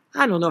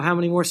 I don't know how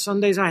many more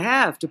Sundays I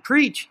have to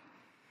preach.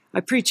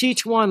 I preach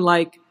each one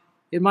like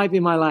it might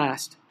be my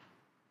last.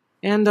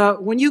 And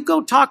when you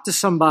go talk to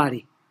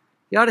somebody,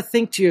 you ought to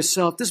think to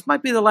yourself, this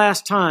might be the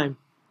last time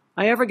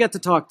I ever get to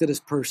talk to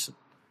this person.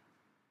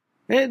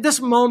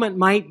 This moment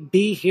might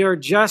be here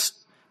just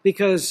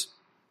because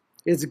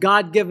it's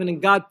God-given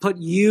and God put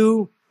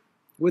you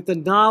with the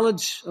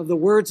knowledge of the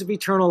words of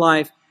eternal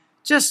life.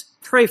 Just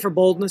pray for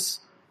boldness.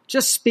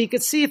 Just speak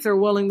it. See if they're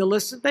willing to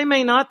listen. They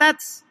may not.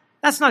 That's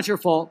not your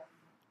fault.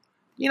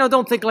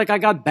 Don't think like I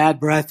got bad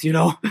breath,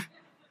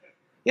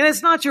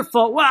 It's not your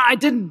fault. Well, I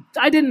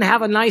didn't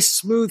have a nice,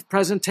 smooth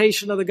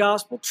presentation of the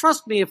gospel.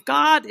 Trust me, if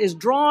God is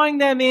drawing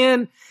them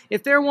in,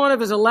 if they're one of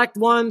his elect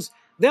ones,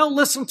 they'll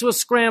listen to a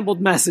scrambled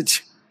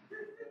message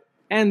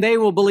and they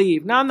will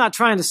believe. Now, I'm not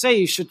trying to say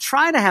you should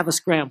try to have a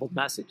scrambled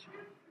message.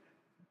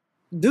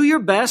 Do your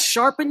best,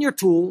 sharpen your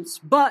tools,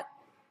 but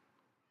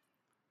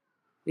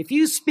if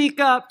you speak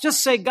up,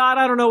 just say, God,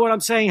 I don't know what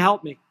I'm saying,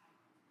 help me.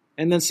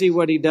 And then see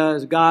what he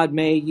does. God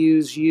may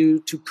use you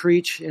to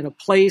preach in a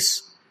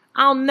place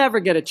I'll never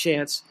get a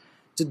chance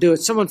to do it.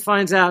 Someone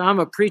finds out I'm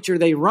a preacher,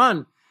 they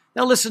run.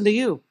 They'll listen to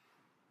you.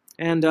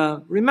 And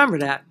remember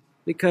that,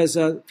 because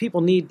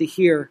people need to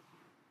hear.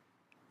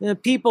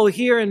 People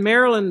here in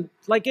Maryland,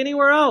 like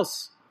anywhere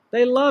else,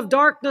 they love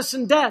darkness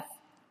and death.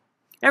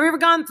 Have you ever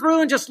gone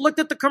through and just looked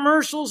at the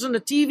commercials and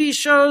the TV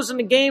shows and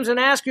the games and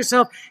asked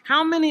yourself,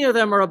 how many of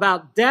them are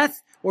about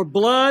death or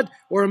blood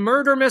or a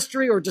murder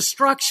mystery or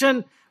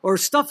destruction or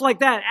stuff like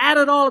that. Add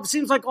it all. It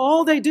seems like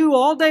all they do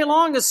all day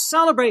long is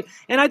celebrate.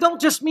 And I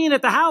don't just mean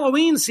at the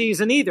Halloween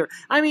season either.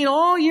 I mean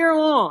all year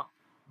long.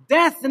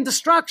 Death and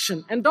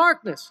destruction and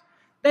darkness.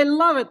 They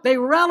love it. They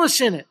relish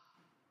in it.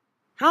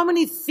 How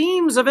many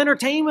themes of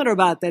entertainment are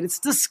about that? It's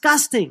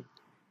disgusting.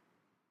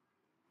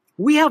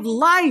 We have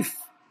life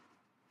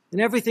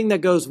and everything that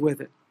goes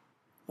with it.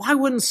 Why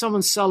wouldn't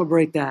someone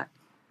celebrate that?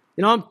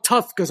 You know, I'm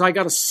tough because I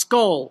got a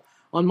skull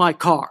on my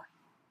car.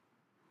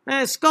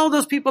 Skull,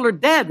 those people are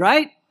dead,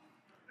 right?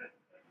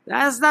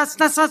 That's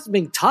not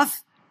being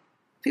tough.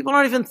 People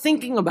aren't even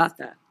thinking about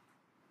that.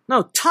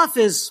 No, tough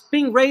is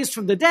being raised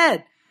from the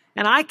dead.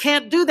 And I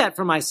can't do that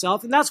for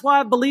myself. And that's why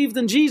I believed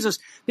in Jesus,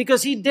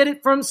 because he did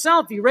it for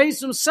himself. He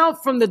raised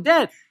himself from the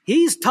dead.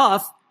 He's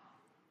tough.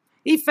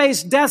 He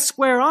faced death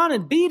square on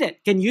and beat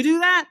it. Can you do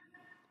that?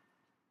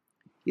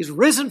 He's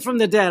risen from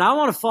the dead. I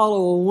want to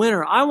follow a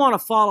winner. I want to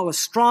follow a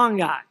strong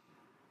guy.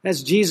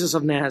 That's Jesus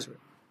of Nazareth.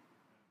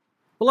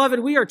 Beloved,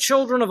 we are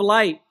children of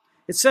light.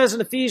 It says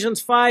in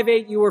Ephesians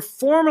 5:8, you were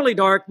formerly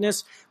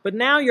darkness, but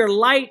now you're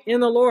light in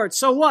the Lord.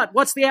 So what?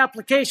 What's the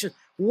application?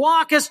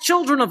 Walk as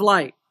children of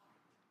light.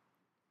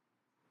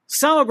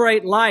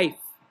 Celebrate life.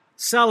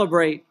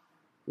 Celebrate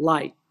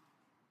light.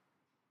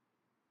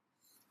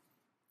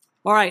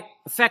 All right,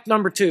 effect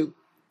number two.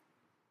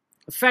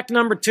 Effect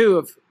number two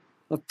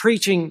of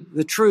preaching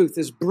the truth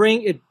is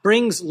it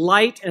brings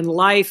light and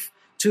life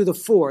to the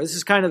fore. This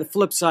is kind of the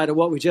flip side of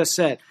what we just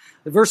said.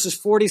 The verses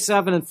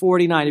 47 and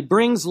 49. It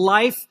brings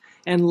life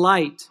and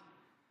light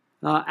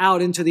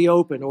out into the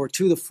open or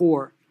to the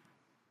fore.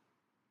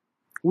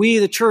 We,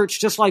 the church,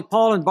 just like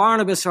Paul and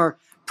Barnabas, are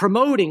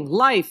promoting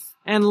life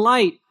and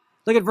light.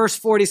 Look at verse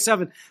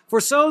 47.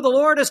 For so the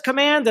Lord has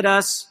commanded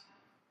us,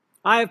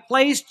 I have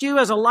placed you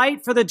as a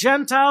light for the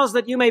Gentiles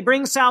that you may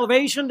bring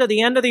salvation to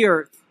the end of the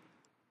earth.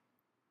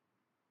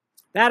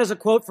 That is a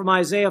quote from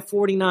Isaiah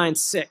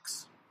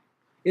 49:6.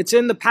 It's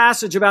in the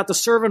passage about the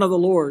servant of the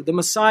Lord, the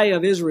Messiah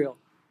of Israel.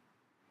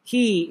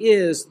 He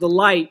is the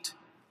light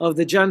of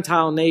the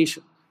Gentile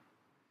nation.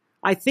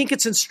 I think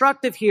it's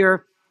instructive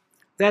here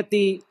that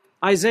the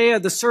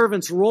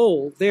servant's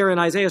role there in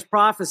Isaiah's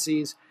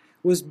prophecies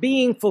was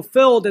being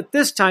fulfilled at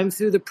this time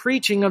through the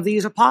preaching of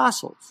these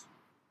apostles.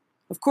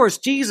 Of course,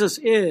 Jesus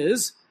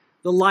is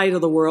the light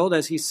of the world,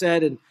 as he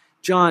said in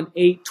John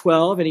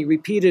 8:12, and he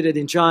repeated it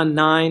in John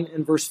 9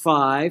 and verse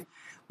 5.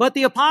 But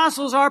the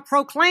apostles are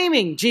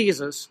proclaiming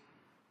Jesus,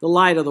 the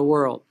light of the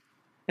world.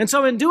 And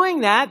so in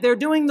doing that, they're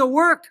doing the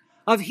work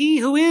of he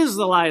who is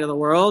the light of the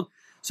world.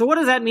 So what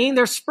does that mean?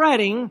 They're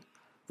spreading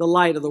the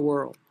light of the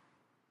world.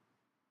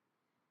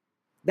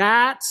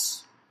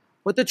 That's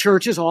what the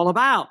church is all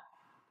about.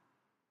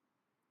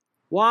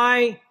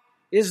 Why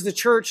is the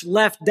church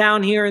left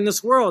down here in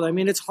this world? I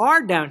mean, it's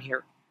hard down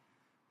here.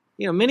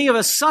 You know, many of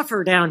us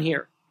suffer down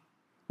here.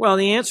 Well,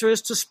 the answer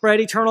is to spread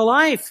eternal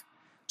life,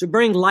 to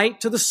bring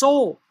light to the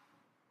soul.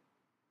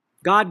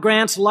 God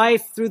grants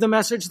life through the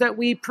message that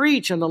we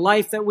preach and the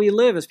life that we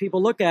live as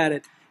people look at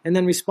it and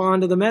then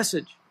respond to the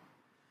message.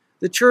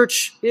 The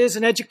church is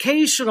an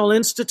educational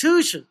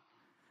institution.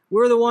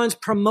 We're the ones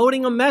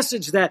promoting a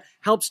message that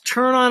helps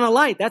turn on a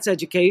light. That's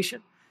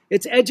education.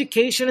 It's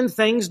education in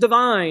things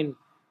divine.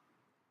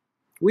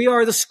 We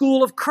are the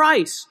school of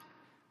Christ.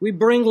 We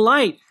bring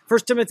light. 1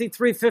 Timothy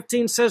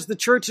 3:15 says the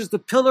church is the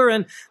pillar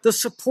and the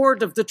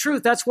support of the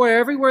truth. That's why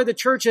everywhere the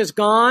church has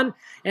gone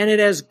and it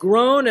has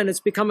grown and it's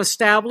become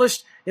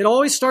established, it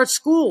always starts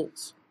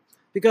schools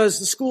because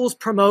the schools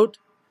promote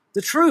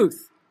the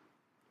truth.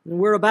 And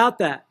we're about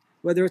that.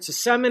 Whether it's a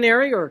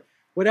seminary or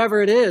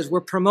whatever it is,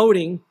 we're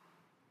promoting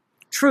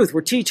truth.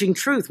 We're teaching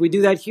truth. We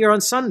do that here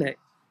on Sunday.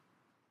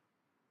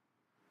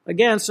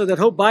 Again, so that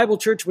Hope Bible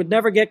Church would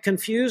never get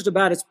confused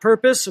about its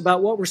purpose,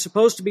 about what we're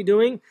supposed to be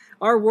doing.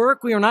 Our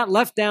work, we are not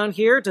left down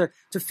here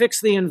to fix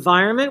the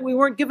environment. We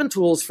weren't given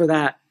tools for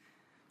that.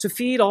 To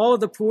feed all of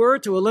the poor,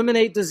 to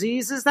eliminate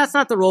diseases, that's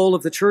not the role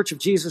of the Church of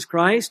Jesus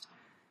Christ.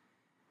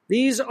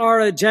 These are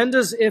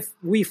agendas, if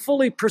we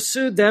fully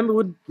pursued them, it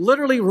would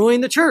literally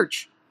ruin the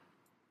church.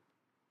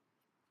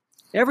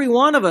 Every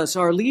one of us,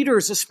 our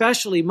leaders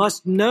especially,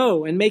 must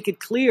know and make it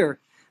clear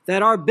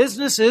that our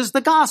business is the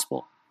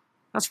gospel.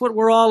 That's what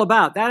we're all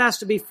about. That has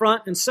to be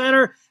front and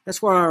center.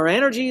 That's where our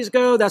energies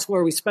go. That's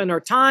where we spend our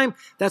time.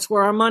 That's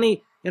where our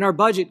money and our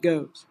budget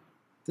goes.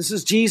 This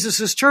is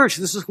Jesus' church.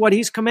 This is what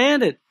he's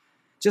commanded.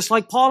 Just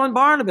like Paul and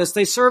Barnabas,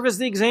 they serve as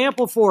the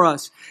example for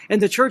us.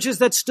 And the churches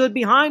that stood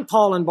behind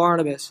Paul and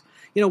Barnabas.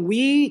 You know,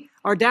 we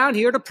are down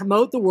here to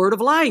promote the word of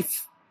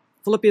life.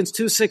 Philippians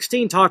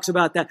 2:16 talks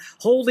about that.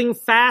 Holding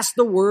fast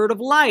the word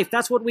of life.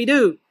 That's what we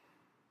do.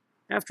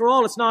 After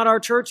all, it's not our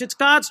church, it's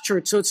God's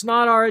church. So it's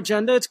not our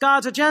agenda, it's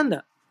God's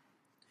agenda.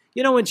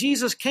 You know, when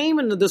Jesus came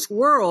into this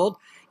world,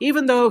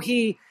 even though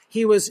he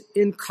was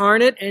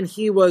incarnate and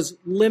he was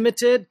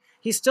limited,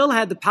 he still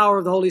had the power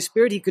of the Holy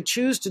Spirit. He could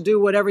choose to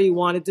do whatever he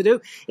wanted to do.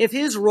 If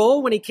his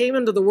role when he came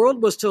into the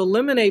world was to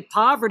eliminate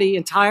poverty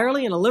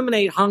entirely and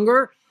eliminate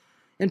hunger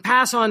and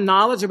pass on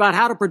knowledge about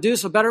how to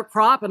produce a better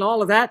crop and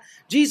all of that.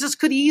 Jesus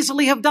could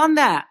easily have done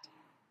that.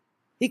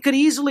 He could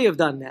easily have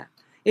done that.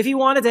 If he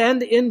wanted to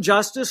end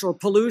injustice or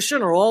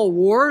pollution or all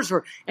wars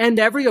or end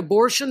every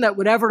abortion that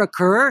would ever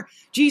occur,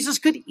 Jesus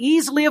could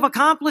easily have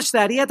accomplished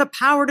that. He had the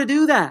power to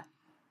do that.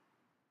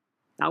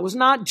 That was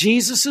not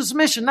Jesus'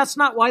 mission. That's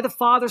not why the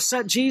Father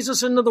sent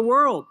Jesus into the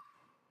world.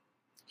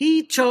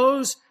 He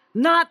chose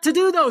not to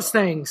do those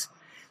things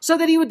so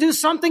that he would do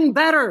something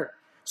better,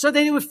 so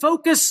that he would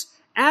focus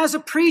as a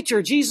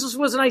preacher. Jesus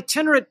was an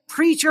itinerant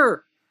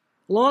preacher.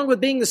 Along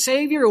with being the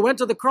Savior who went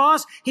to the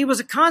cross, he was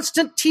a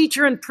constant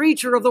teacher and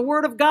preacher of the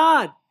Word of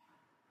God.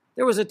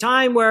 There was a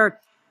time where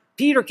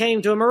Peter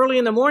came to him early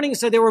in the morning and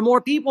said there were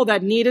more people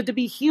that needed to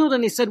be healed.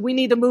 And he said, we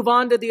need to move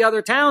on to the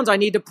other towns. I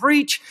need to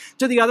preach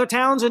to the other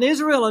towns in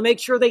Israel and make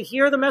sure they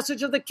hear the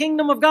message of the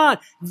kingdom of God.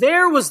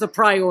 There was the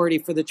priority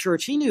for the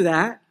church. He knew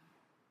that.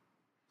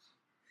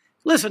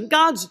 Listen,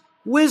 God's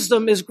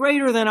wisdom is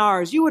greater than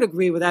ours. You would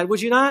agree with that,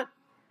 would you not?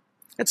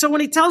 And so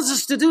when he tells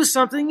us to do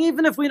something,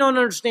 even if we don't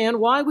understand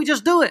why, we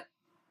just do it.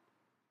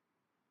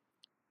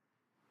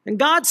 And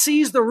God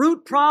sees the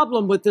root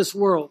problem with this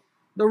world.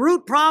 The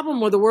root problem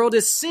with the world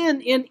is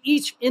sin in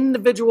each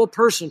individual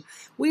person.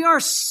 We are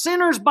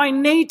sinners by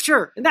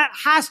nature, and that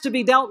has to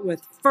be dealt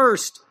with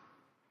first.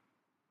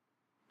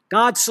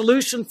 God's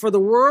solution for the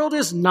world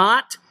is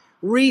not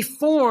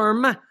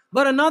reform,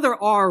 but another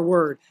R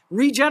word,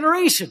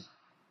 regeneration.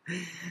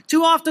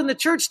 Too often the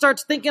church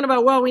starts thinking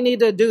about, well, we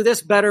need to do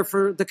this better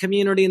for the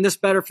community and this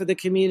better for the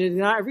community.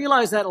 And I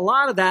realize that a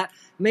lot of that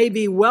may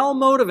be well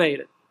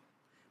motivated,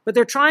 but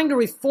they're trying to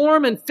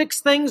reform and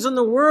fix things in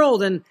the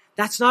world, and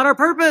that's not our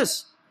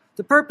purpose.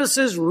 The purpose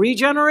is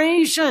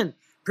regeneration,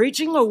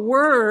 preaching a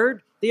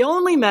word, the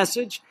only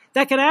message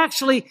that can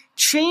actually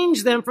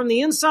change them from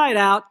the inside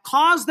out,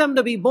 cause them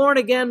to be born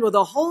again with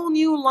a whole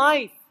new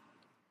life.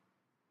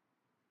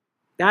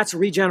 That's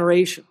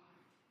regeneration.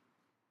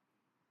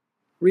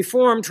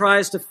 Reform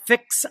tries to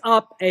fix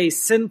up a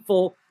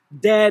sinful,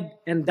 dead,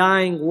 and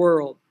dying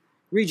world.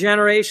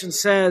 Regeneration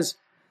says,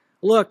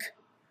 look,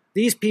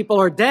 these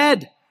people are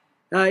dead.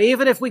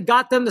 Even if we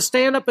got them to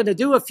stand up and to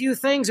do a few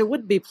things, it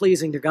wouldn't be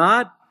pleasing to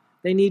God.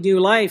 They need new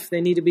life. They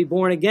need to be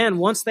born again.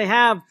 Once they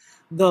have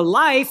the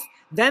life,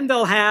 then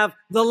they'll have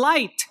the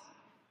light.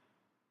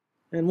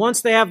 And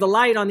once they have the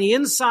light on the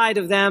inside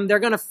of them, they're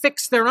going to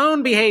fix their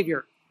own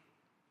behavior.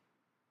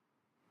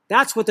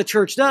 That's what the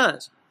church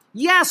does.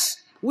 Yes,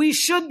 we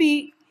should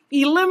be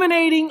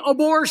eliminating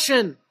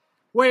abortion.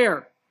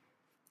 Where?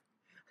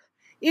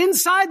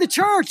 Inside the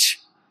church.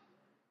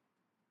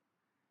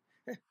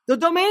 The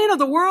domain of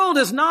the world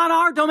is not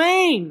our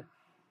domain.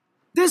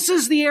 This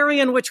is the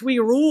area in which we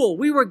rule.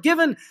 We were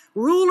given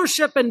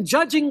rulership and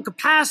judging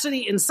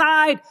capacity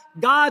inside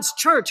God's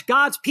church,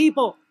 God's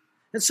people.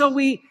 And so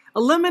we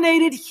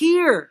eliminate it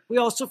here. We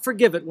also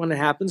forgive it when it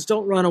happens.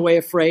 Don't run away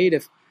afraid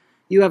if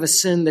you have a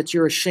sin that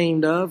you're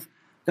ashamed of.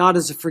 God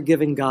is a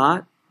forgiving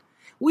God.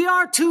 We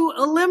are to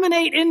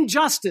eliminate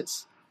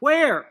injustice.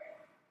 Where?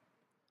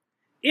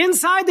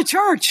 Inside the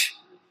church.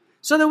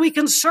 So that we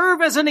can serve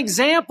as an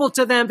example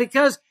to them,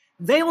 because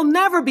they will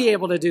never be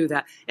able to do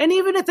that. And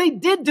even if they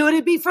did do it,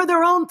 it'd be for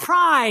their own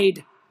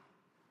pride,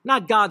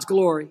 not God's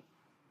glory. And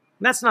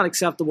that's not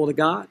acceptable to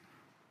God.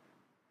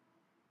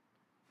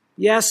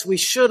 Yes, we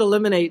should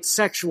eliminate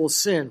sexual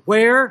sin.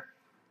 Where?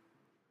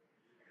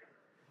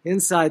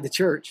 Inside the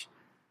church.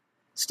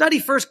 Study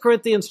 1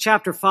 Corinthians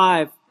chapter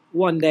 5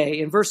 one day.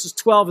 In verses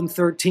 12 and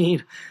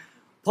 13,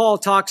 Paul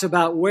talks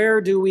about where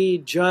do we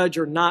judge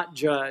or not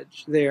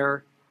judge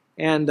there.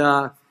 And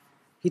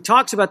he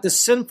talks about this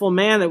sinful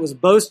man that was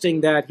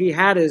boasting that he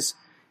had his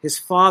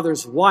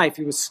father's wife.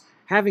 He was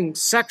having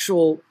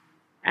sexual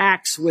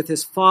acts with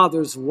his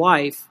father's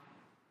wife.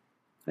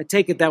 I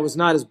take it that was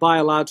not his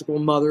biological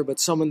mother, but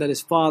someone that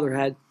his father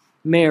had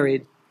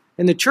married.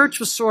 And the church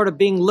was sort of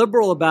being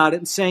liberal about it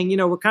and saying,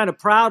 we're kind of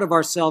proud of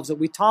ourselves that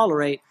we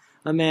tolerate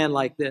a man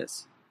like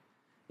this.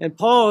 And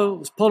Paul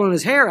was pulling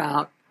his hair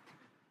out,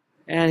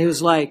 and he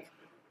was like,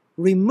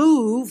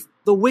 remove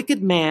the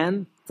wicked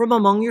man from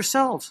among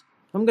yourselves.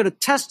 I'm going to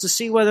test to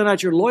see whether or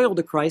not you're loyal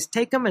to Christ.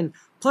 Take him and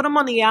put him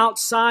on the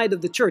outside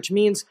of the church.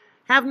 Means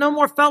have no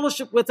more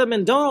fellowship with him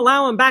and don't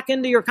allow him back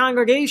into your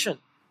congregation.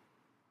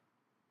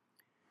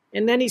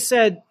 And then he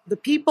said, the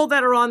people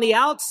that are on the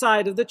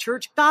outside of the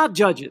church, God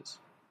judges.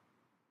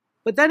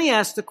 But then he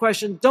asked the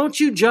question, don't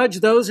you judge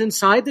those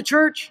inside the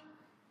church?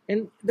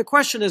 And the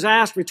question is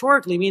asked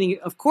rhetorically, meaning,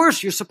 of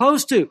course, you're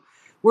supposed to.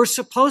 We're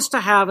supposed to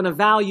have an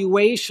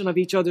evaluation of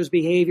each other's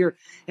behavior.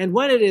 And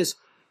when it is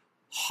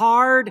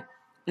hard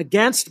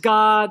against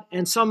God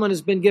and someone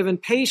has been given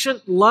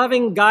patient,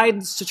 loving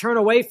guidance to turn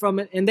away from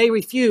it, and they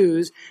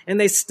refuse, and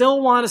they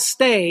still want to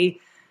stay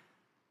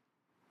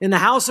in the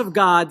house of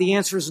God, the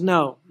answer is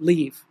no,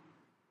 leave.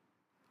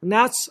 And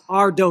that's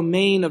our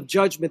domain of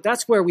judgment.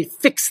 That's where we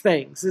fix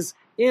things, is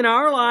in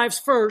our lives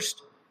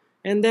first,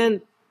 and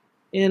then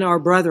in our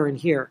brethren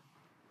here.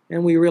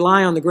 And we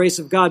rely on the grace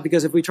of God,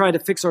 because if we try to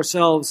fix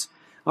ourselves,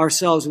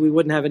 we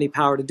wouldn't have any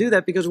power to do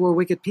that because we're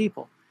wicked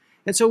people.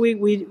 And so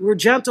we're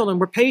gentle and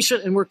we're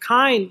patient and we're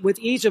kind with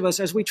each of us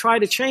as we try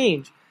to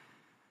change.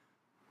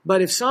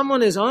 But if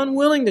someone is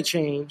unwilling to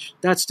change,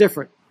 that's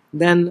different.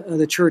 Then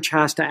the church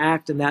has to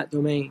act in that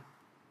domain.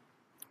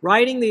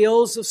 Righting the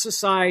ills of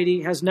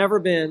society has never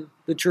been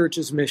the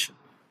church's mission.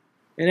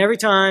 And every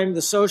time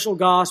the social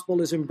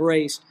gospel is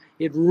embraced,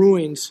 it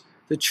ruins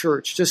the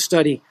church. Just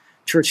study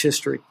church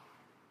history.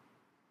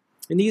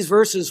 In these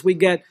verses, we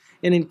get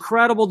an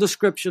incredible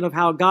description of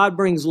how God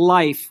brings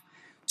life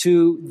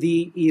to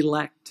the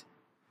elect.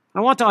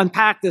 I want to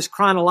unpack this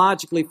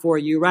chronologically for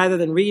you rather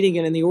than reading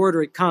it in the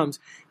order it comes.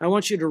 I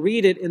want you to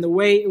read it in the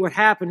way it would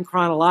happen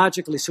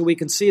chronologically so we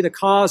can see the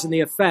cause and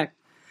the effect.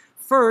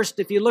 First,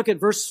 if you look at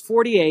verse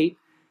 48,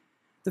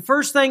 the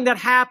first thing that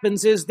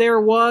happens is there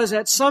was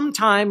at some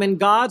time in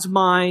God's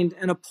mind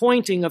an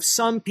appointing of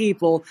some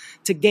people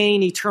to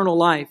gain eternal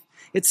life.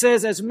 It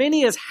says, as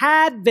many as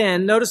had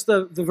been, notice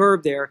the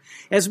verb there,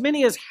 as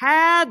many as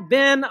had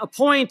been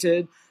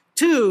appointed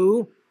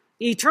to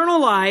eternal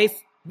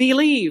life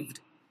believed.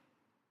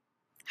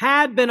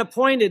 Had been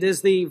appointed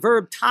is the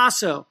verb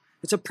tasso.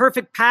 It's a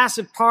perfect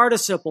passive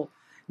participle.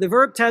 The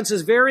verb tense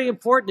is very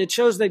important. It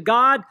shows that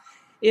God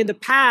in the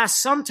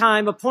past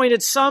sometime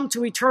appointed some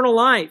to eternal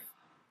life.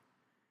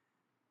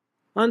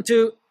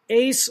 Unto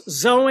eis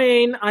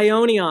zoein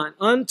aionion,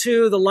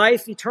 unto the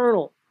life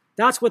eternal.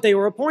 That's what they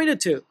were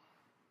appointed to.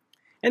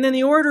 And then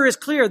the order is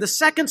clear. The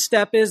second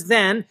step is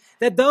then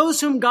that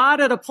those whom God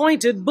had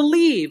appointed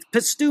believed.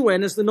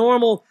 Pistuo is the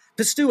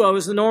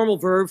normal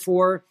verb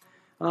for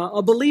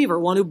a believer,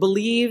 one who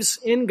believes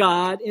in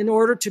God in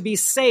order to be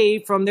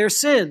saved from their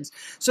sins.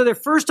 So they're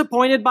first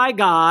appointed by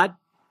God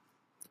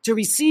to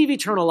receive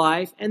eternal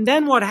life, and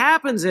then what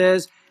happens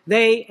is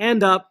they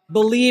end up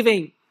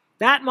believing.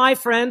 That, my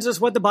friends, is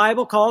what the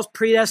Bible calls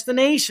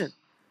predestination.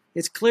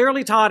 It's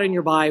clearly taught in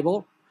your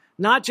Bible,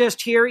 not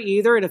just here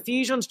either. In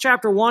Ephesians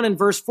chapter 1 and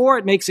verse 4,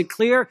 it makes it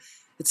clear.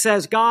 It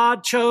says,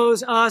 God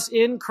chose us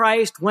in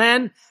Christ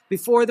when?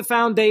 Before the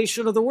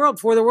foundation of the world.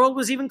 Before the world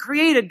was even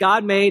created,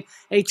 God made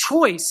a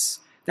choice.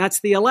 That's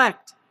the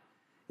elect.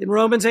 In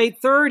Romans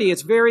 8:30,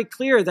 it's very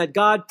clear that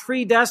God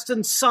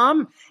predestined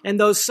some, and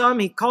those some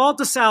he called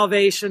to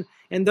salvation,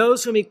 and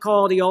those whom he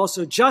called he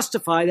also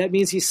justified. That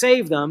means he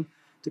saved them,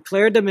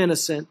 declared them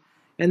innocent,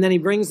 and then he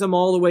brings them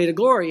all the way to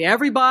glory.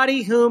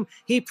 Everybody whom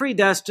he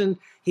predestined,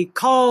 he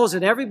calls,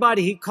 and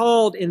everybody he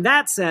called in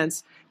that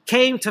sense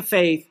came to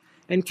faith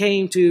and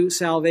came to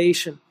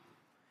salvation.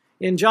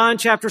 In John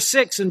chapter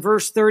 6 and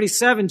verse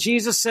 37,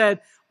 Jesus said,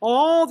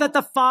 all that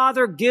the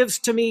Father gives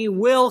to me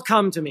will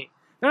come to me.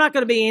 There are not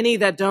going to be any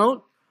that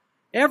don't.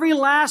 Every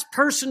last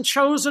person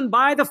chosen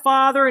by the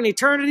Father in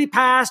eternity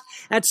past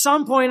at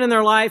some point in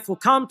their life will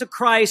come to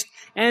Christ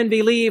and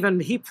believe.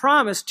 And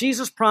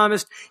Jesus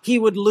promised he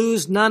would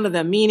lose none of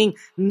them, meaning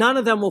none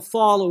of them will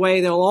fall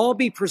away. They'll all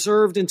be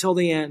preserved until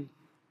the end.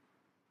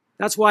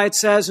 That's why it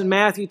says in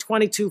Matthew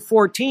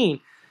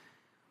 22:14,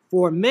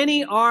 for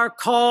many are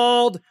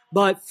called,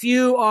 but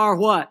few are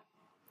what?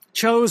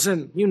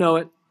 Chosen. You know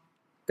it.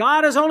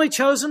 God has only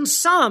chosen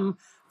some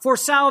for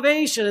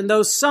salvation, and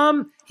those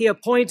some he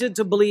appointed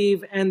to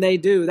believe, and they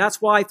do. That's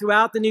why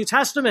throughout the New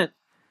Testament,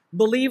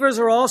 believers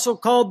are also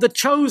called the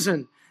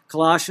chosen.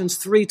 Colossians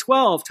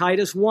 3:12,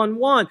 Titus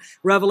 1:1,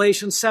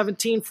 Revelation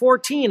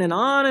 17:14, and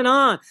on and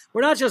on.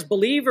 We're not just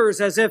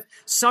believers as if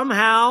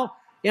somehow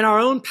in our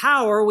own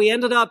power we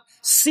ended up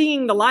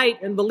seeing the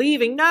light and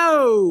believing.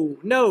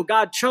 No,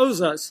 God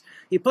chose us.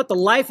 He put the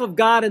life of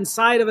God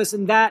inside of us,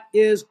 and that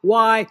is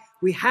why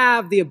we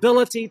have the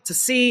ability to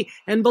see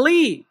and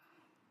believe.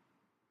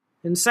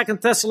 In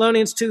 2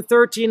 Thessalonians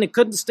 2:13, it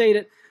couldn't state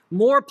it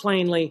more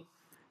plainly.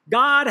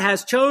 God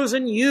has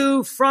chosen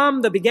you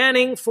from the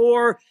beginning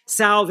for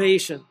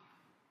salvation.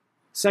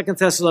 2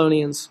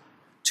 Thessalonians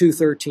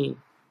 2:13.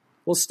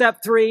 Well,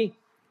 step 3,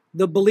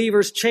 the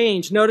believers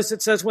changed. Notice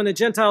it says when the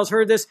Gentiles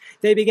heard this,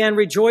 they began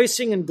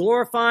rejoicing and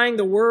glorifying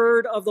the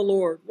word of the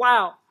Lord.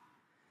 Wow.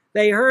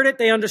 They heard it,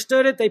 they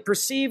understood it, they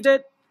perceived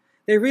it.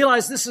 They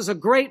realized this is a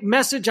great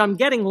message, I'm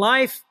getting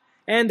life,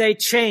 and they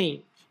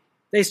changed.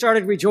 They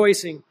started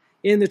rejoicing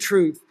in the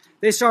truth.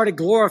 They started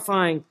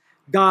glorifying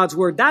God's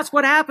word. That's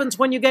what happens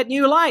when you get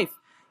new life.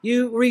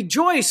 You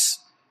rejoice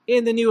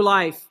in the new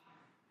life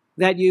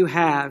that you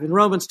have. In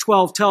Romans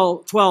 12,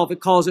 it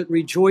calls it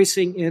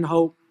rejoicing in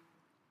hope.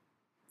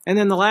 And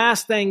then the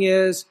last thing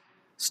is,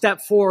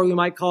 step 4, we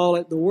might call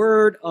it, the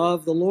word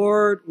of the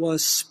Lord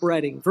was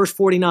spreading. Verse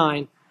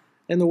 49,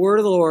 and the word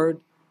of the Lord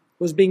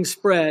was being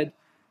spread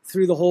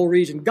through the whole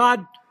region.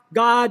 God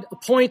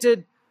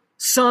appointed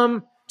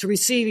some to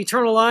receive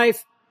eternal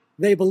life.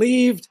 They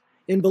believed.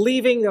 In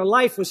believing, their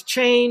life was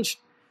changed.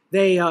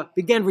 They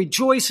began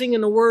rejoicing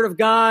in the word of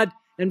God.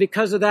 And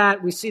because of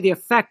that, we see the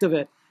effect of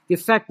it. The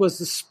effect was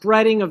the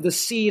spreading of the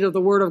seed of the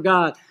word of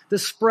God, the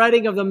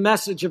spreading of the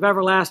message of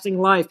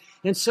everlasting life.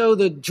 And so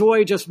the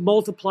joy just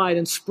multiplied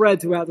and spread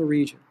throughout the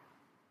region.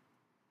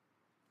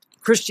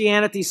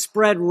 Christianity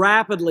spread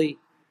rapidly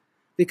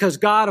because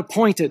God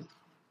appointed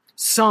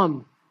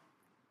some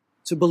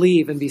to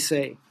believe and be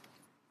saved.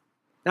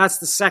 That's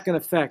the second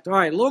effect. All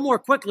right, a little more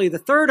quickly, the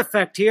third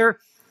effect here.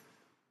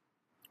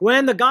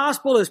 When the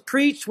gospel is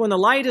preached, when the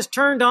light is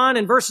turned on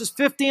in verses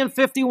 50 and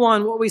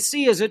 51, what we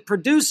see is it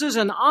produces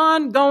an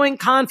ongoing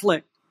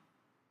conflict.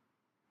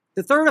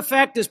 The third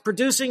effect is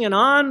producing an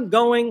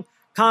ongoing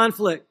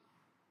conflict.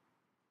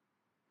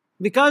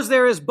 Because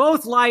there is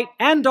both light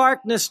and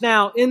darkness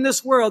now in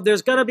this world,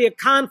 there's going to be a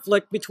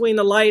conflict between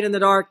the light and the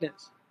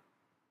darkness.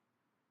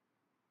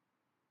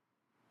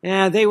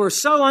 And they were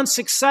so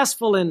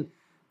unsuccessful in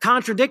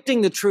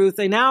contradicting the truth,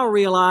 they now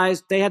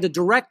realized they had to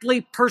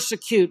directly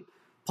persecute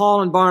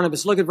Paul and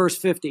Barnabas. Look at verse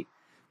 50.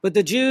 But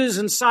the Jews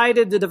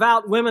incited the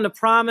devout women of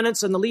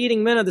prominence and the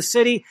leading men of the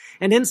city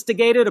and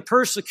instigated a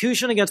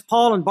persecution against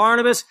Paul and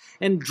Barnabas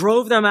and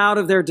drove them out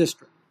of their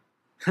district.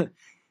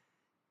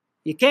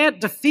 You can't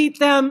defeat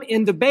them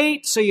in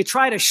debate, so you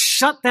try to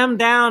shut them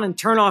down and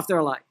turn off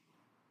their light.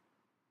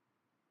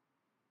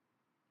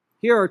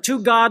 Here are two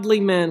godly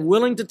men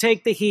willing to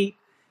take the heat,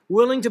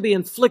 willing to be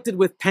inflicted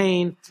with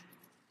pain,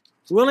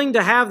 willing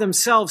to have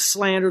themselves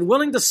slandered,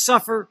 willing to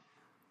suffer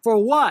for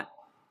what?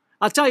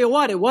 I'll tell you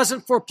what, it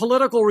wasn't for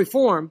political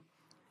reform.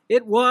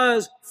 It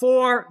was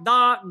for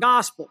the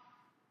gospel.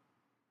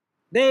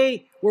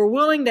 They were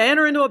willing to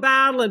enter into a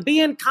battle and be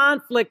in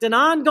conflict, an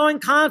ongoing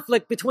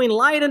conflict between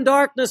light and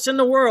darkness in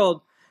the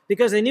world,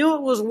 because they knew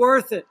it was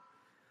worth it.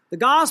 The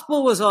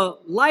gospel was a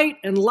light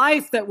and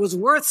life that was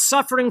worth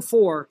suffering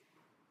for.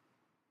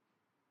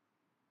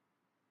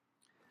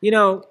 You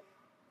know,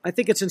 I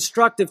think it's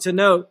instructive to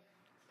note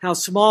how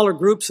smaller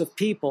groups of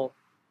people,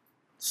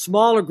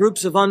 smaller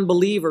groups of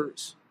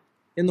unbelievers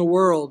in the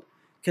world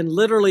can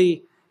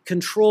literally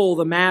control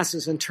the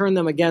masses and turn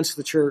them against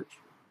the church.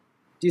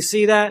 Do you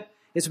see that?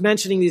 It's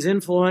mentioning these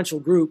influential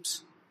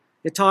groups.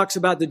 It talks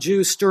about the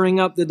Jews stirring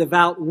up the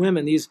devout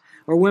women. These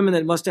are women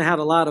that must have had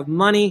a lot of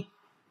money,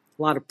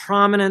 a lot of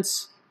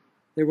prominence.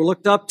 They were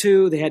looked up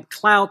to. They had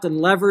clout and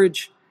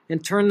leverage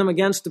and turned them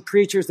against the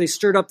preachers. They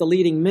stirred up the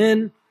leading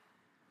men.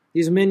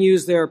 These men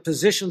used their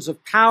positions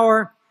of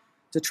power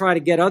to try to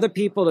get other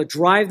people to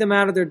drive them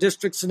out of their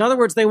districts. In other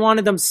words, they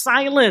wanted them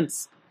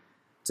silenced.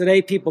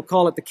 Today, people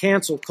call it the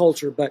cancel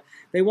culture, but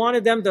they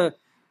wanted them to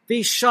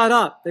be shut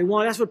up.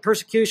 That's what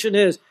persecution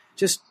is.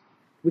 Just,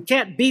 we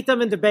can't beat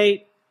them in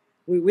debate.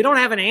 We don't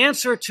have an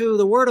answer to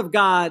the Word of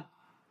God,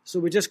 so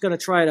we're just going to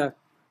try to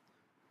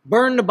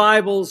burn the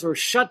Bibles or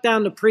shut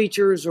down the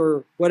preachers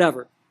or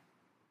whatever.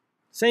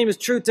 Same is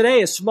true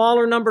today. A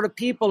smaller number of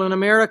people in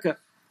America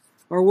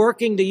are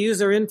working to use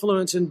their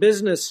influence in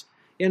business,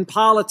 in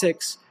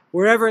politics,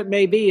 wherever it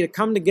may be, to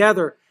come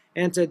together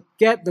and to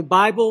get the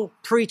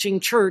Bible-preaching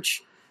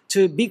church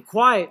to be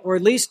quiet, or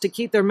at least to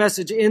keep their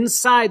message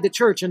inside the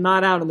church and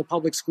not out in the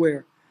public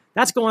square.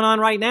 That's going on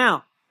right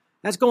now.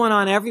 That's going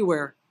on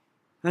everywhere.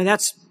 And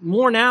that's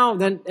more now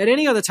than at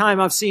any other time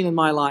I've seen in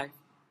my life.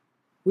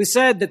 We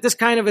said that this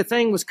kind of a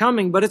thing was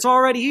coming, but it's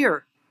already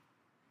here.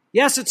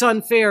 Yes, it's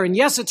unfair, and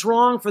yes, it's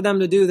wrong for them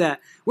to do that.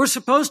 We're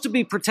supposed to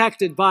be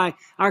protected by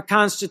our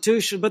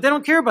Constitution, but they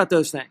don't care about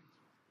those things.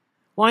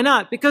 Why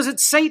not? Because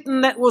it's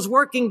Satan that was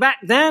working back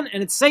then,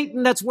 and it's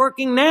Satan that's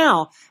working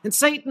now. And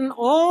Satan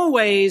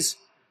always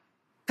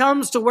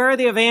comes to where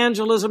the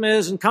evangelism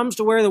is and comes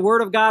to where the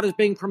Word of God is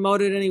being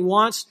promoted, and he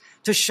wants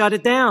to shut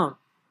it down.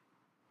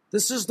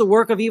 This is the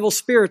work of evil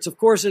spirits. Of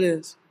course it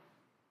is.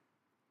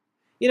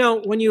 You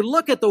know, when you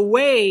look at the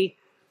way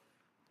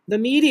the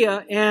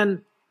media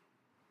and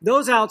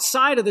those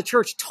outside of the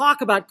church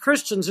talk about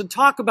Christians and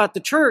talk about the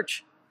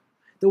church,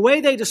 the way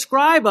they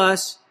describe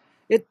us,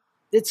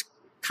 it's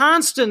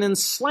constant and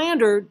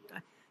slandered.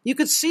 You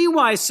could see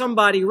why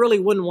somebody really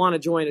wouldn't want to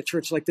join a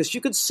church like this. You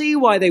could see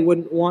why they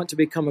wouldn't want to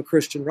become a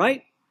Christian,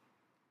 right?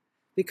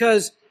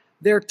 Because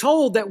they're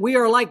told that we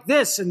are like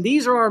this, and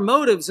these are our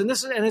motives, and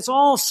it's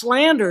all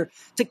slander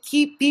to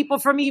keep people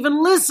from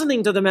even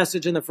listening to the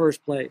message in the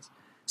first place.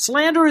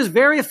 Slander is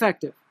very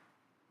effective,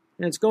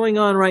 and it's going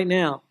on right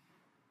now.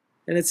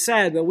 And it's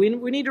sad, but we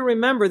need to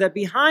remember that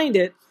behind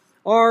it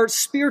are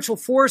spiritual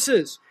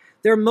forces.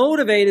 They're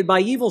motivated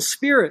by evil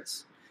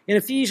spirits. In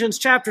Ephesians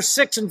chapter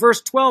 6 and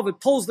verse 12, it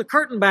pulls the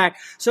curtain back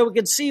so we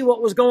can see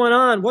what was going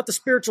on, what the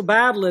spiritual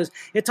battle is.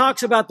 It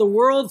talks about the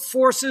world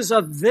forces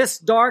of this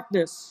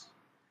darkness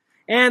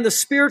and the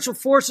spiritual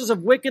forces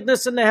of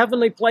wickedness in the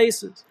heavenly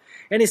places.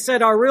 And he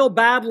said our real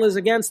battle is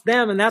against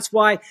them, and that's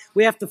why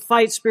we have to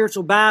fight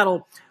spiritual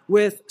battle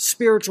with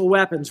spiritual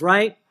weapons,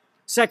 right?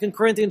 2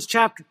 Corinthians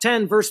chapter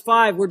 10, verse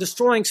 5, we're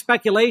destroying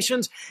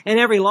speculations and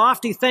every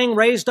lofty thing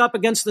raised up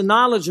against the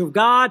knowledge of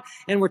God,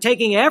 and we're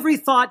taking every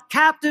thought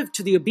captive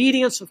to the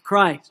obedience of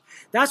Christ.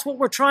 That's what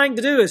we're trying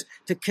to do, is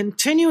to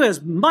continue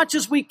as much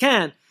as we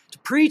can to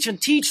preach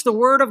and teach the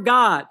Word of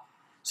God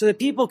so that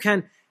people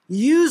can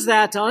use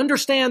that to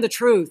understand the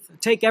truth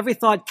and take every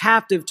thought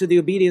captive to the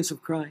obedience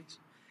of Christ.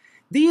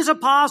 These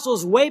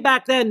apostles way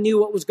back then knew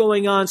what was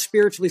going on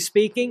spiritually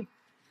speaking.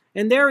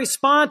 And their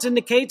response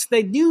indicates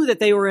they knew that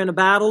they were in a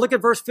battle. Look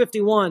at verse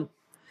 51.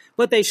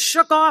 But they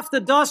shook off the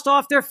dust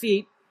off their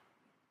feet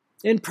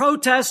in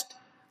protest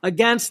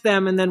against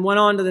them and then went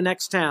on to the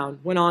next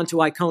town, went on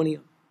to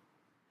Iconium.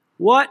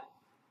 What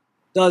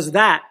does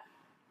that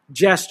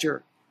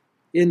gesture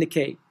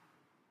indicate?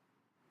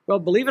 Well,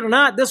 believe it or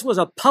not, this was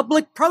a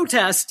public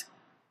protest.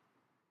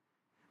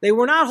 They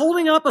were not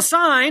holding up a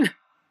sign.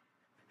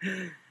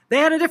 They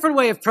had a different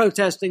way of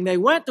protesting. They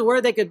went to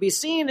where they could be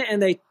seen,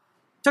 and they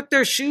took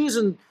their shoes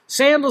and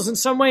sandals in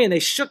some way, and they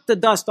shook the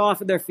dust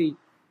off of their feet.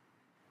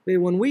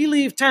 When we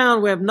leave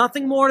town, we have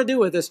nothing more to do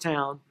with this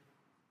town.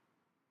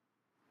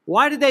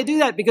 Why did they do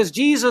that? Because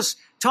Jesus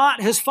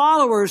taught his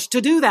followers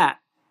to do that.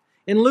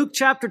 In Luke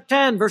chapter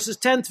 10, verses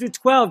 10 through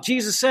 12,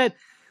 Jesus said,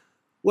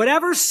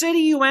 "Whatever city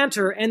you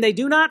enter and they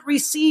do not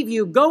receive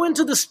you, go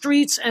into the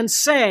streets and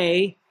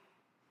say,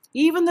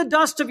 'Even the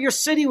dust of your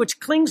city which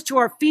clings to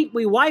our feet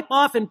we wipe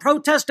off in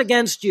protest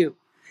against you.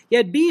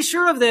 Yet be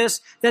sure of this,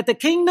 that the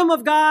kingdom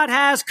of God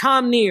has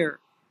come near.'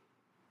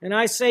 And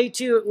I say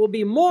to you, it will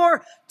be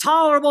more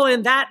tolerable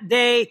in that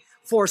day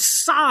for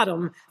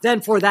Sodom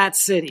than for that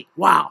city."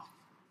 Wow.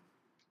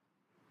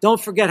 Don't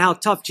forget how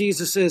tough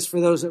Jesus is for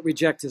those that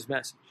reject his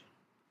message.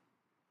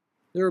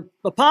 The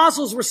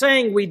apostles were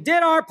saying, we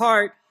did our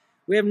part.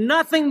 We have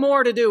nothing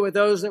more to do with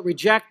those that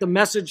reject the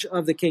message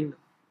of the kingdom.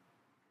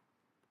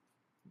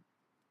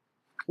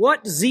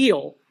 What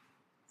zeal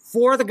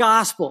for the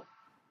gospel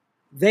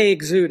they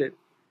exuded.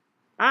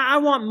 I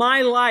want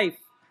my life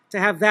to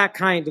have that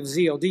kind of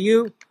zeal. Do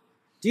you?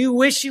 Do you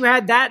wish you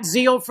had that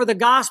zeal for the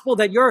gospel,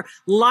 that your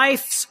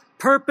life's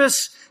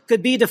purpose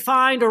could be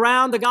defined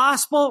around the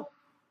gospel?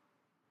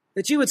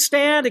 That you would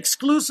stand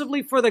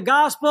exclusively for the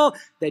gospel,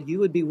 that you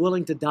would be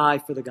willing to die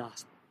for the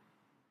gospel.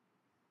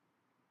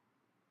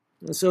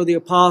 And so the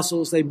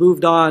apostles, they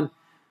moved on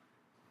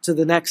to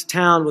the next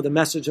town with a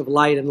message of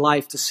light and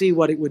life to see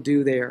what it would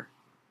do there.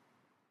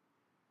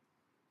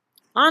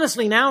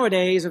 Honestly,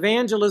 nowadays,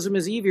 evangelism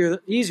is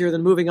easier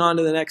than moving on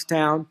to the next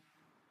town.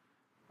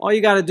 All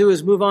you got to do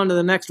is move on to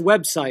the next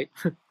website.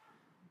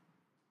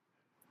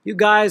 You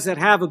guys that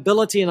have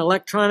ability in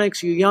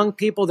electronics, you young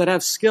people that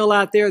have skill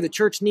out there, the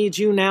church needs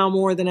you now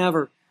more than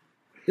ever.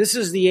 This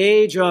is the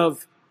age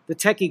of the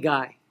techie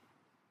guy.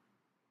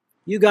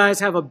 You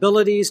guys have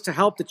abilities to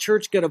help the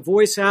church get a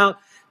voice out,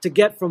 to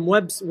get from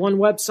one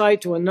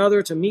website to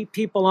another, to meet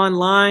people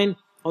online,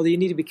 although you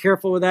need to be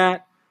careful with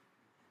that,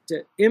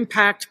 to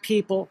impact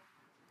people.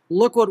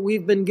 Look what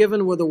we've been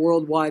given with the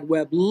World Wide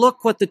Web.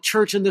 Look what the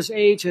church in this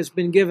age has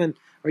been given.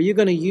 Are you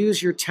going to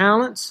use your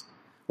talents?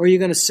 Or are you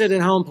going to sit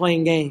at home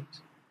playing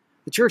games?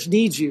 The church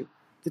needs you.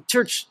 The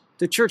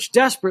church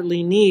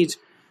desperately needs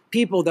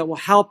people that will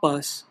help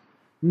us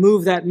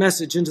move that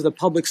message into the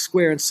public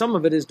square, and some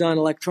of it is done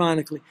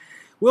electronically.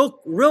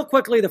 Real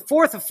quickly, the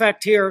fourth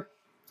effect here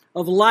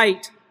of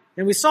light,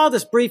 and we saw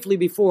this briefly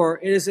before,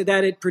 is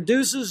that it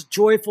produces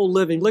joyful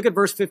living. Look at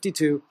verse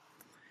 52.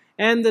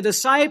 And the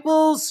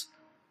disciples,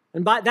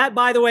 and by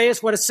the way,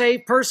 is what a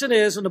saved person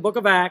is in the book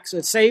of Acts.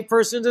 A saved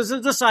person is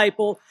a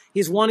disciple.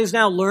 He's one who's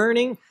now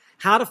learning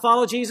how to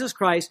follow Jesus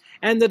Christ.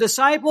 And the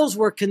disciples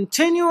were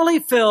continually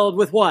filled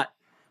with what?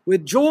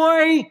 With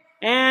joy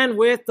and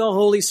with the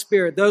Holy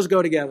Spirit. Those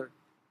go together.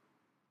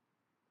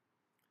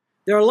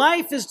 Their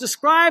life is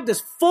described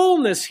as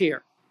fullness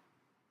here.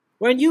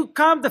 When you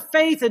come to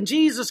faith in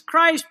Jesus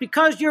Christ,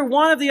 because you're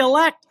one of the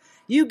elect,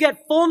 you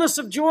get fullness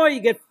of joy,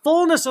 you get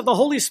fullness of the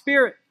Holy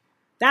Spirit.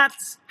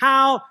 That's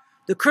how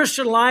the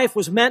Christian life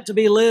was meant to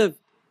be lived.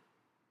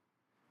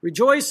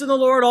 Rejoice in the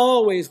Lord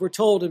always, we're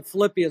told in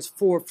Philippians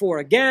 4:4.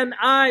 Again,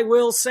 I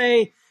will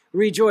say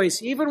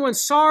rejoice. Even when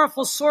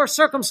sorrowful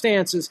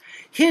circumstances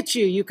hit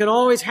you, you can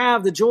always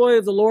have the joy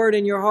of the Lord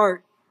in your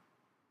heart.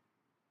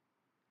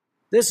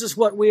 This is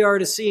what we are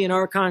to see in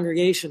our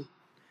congregation.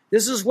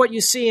 This is what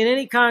you see in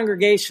any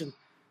congregation.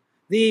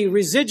 The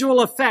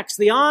residual effects,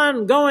 the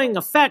ongoing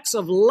effects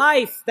of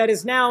life that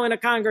is now in a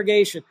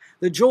congregation.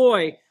 The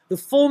joy, the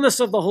fullness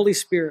of the Holy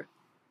Spirit.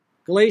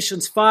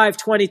 Galatians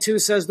 5:22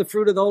 says the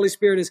fruit of the Holy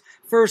Spirit is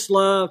first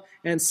love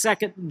and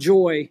second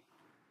joy.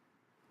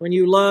 When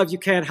you love, you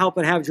can't help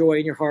but have joy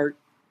in your heart.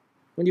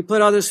 When you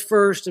put others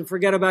first and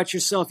forget about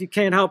yourself, you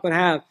can't help but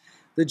have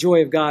the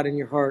joy of God in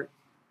your heart.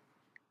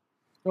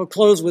 I'll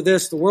close with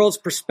this. The world's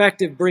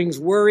perspective brings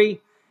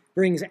worry,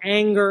 brings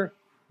anger,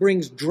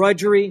 brings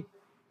drudgery.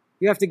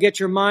 You have to get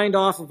your mind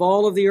off of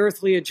all of the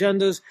earthly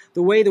agendas,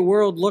 the way the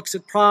world looks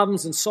at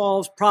problems and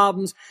solves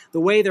problems,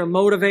 the way they're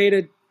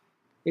motivated.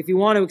 If you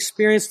want to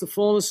experience the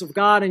fullness of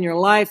God in your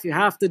life, you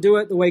have to do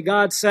it the way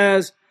God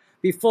says.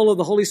 Be full of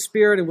the Holy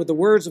Spirit and with the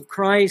words of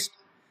Christ.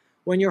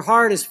 When your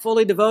heart is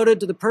fully devoted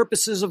to the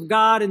purposes of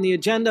God and the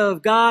agenda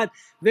of God,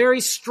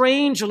 very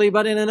strangely,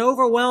 but in an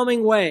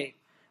overwhelming way,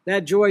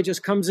 that joy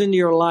just comes into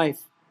your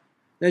life.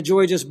 That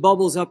joy just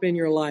bubbles up in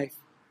your life.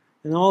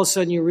 And all of a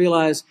sudden you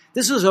realize,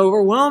 this is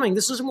overwhelming.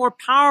 This is more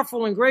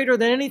powerful and greater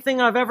than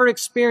anything I've ever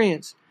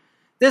experienced.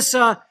 This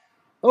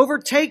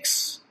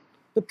overtakes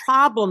the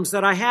problems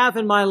that I have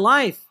in my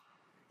life.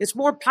 It's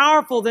more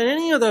powerful than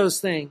any of those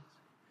things.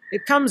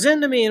 It comes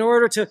into me in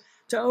order to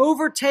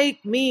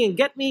overtake me and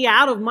get me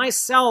out of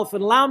myself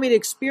and allow me to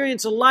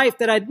experience a life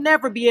that I'd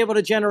never be able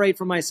to generate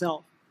for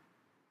myself.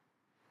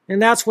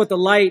 And that's what the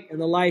light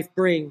and the life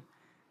bring.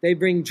 They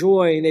bring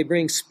joy and they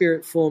bring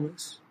spirit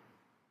fullness.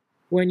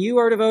 When you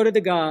are devoted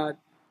to God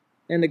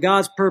and to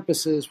God's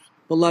purposes,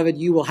 beloved,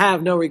 you will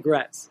have no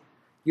regrets.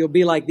 You'll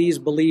be like these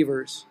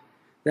believers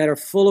that are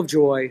full of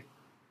joy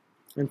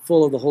and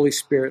full of the Holy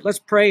Spirit. Let's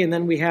pray, and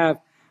then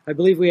I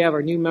believe we have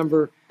our new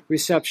member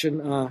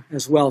reception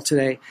as well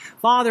today.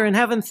 Father in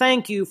heaven,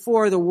 thank you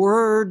for the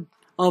word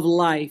of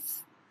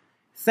life.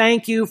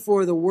 Thank you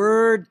for the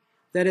word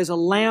that is a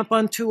lamp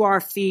unto our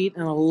feet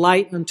and a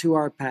light unto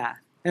our path,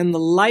 and the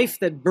life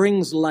that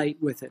brings light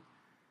with it.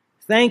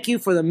 Thank you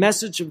for the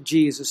message of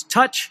Jesus.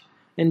 Touch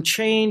and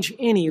change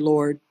any,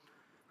 Lord,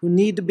 who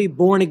need to be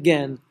born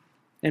again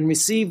and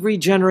receive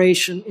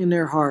regeneration in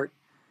their heart.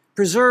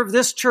 Preserve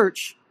this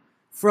church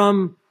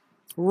from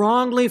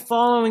wrongly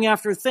following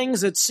after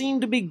things that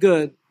seem to be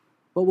good,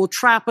 but will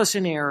trap us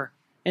in error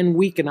and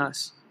weaken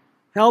us.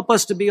 Help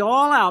us to be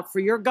all out for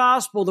your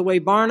gospel the way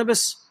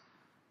Barnabas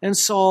and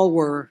Saul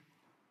were.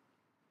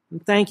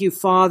 And thank you,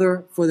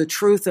 Father, for the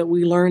truth that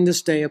we learned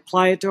this day.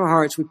 Apply it to our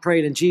hearts. We pray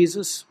it in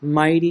Jesus'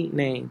 mighty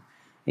name.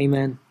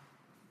 Amen.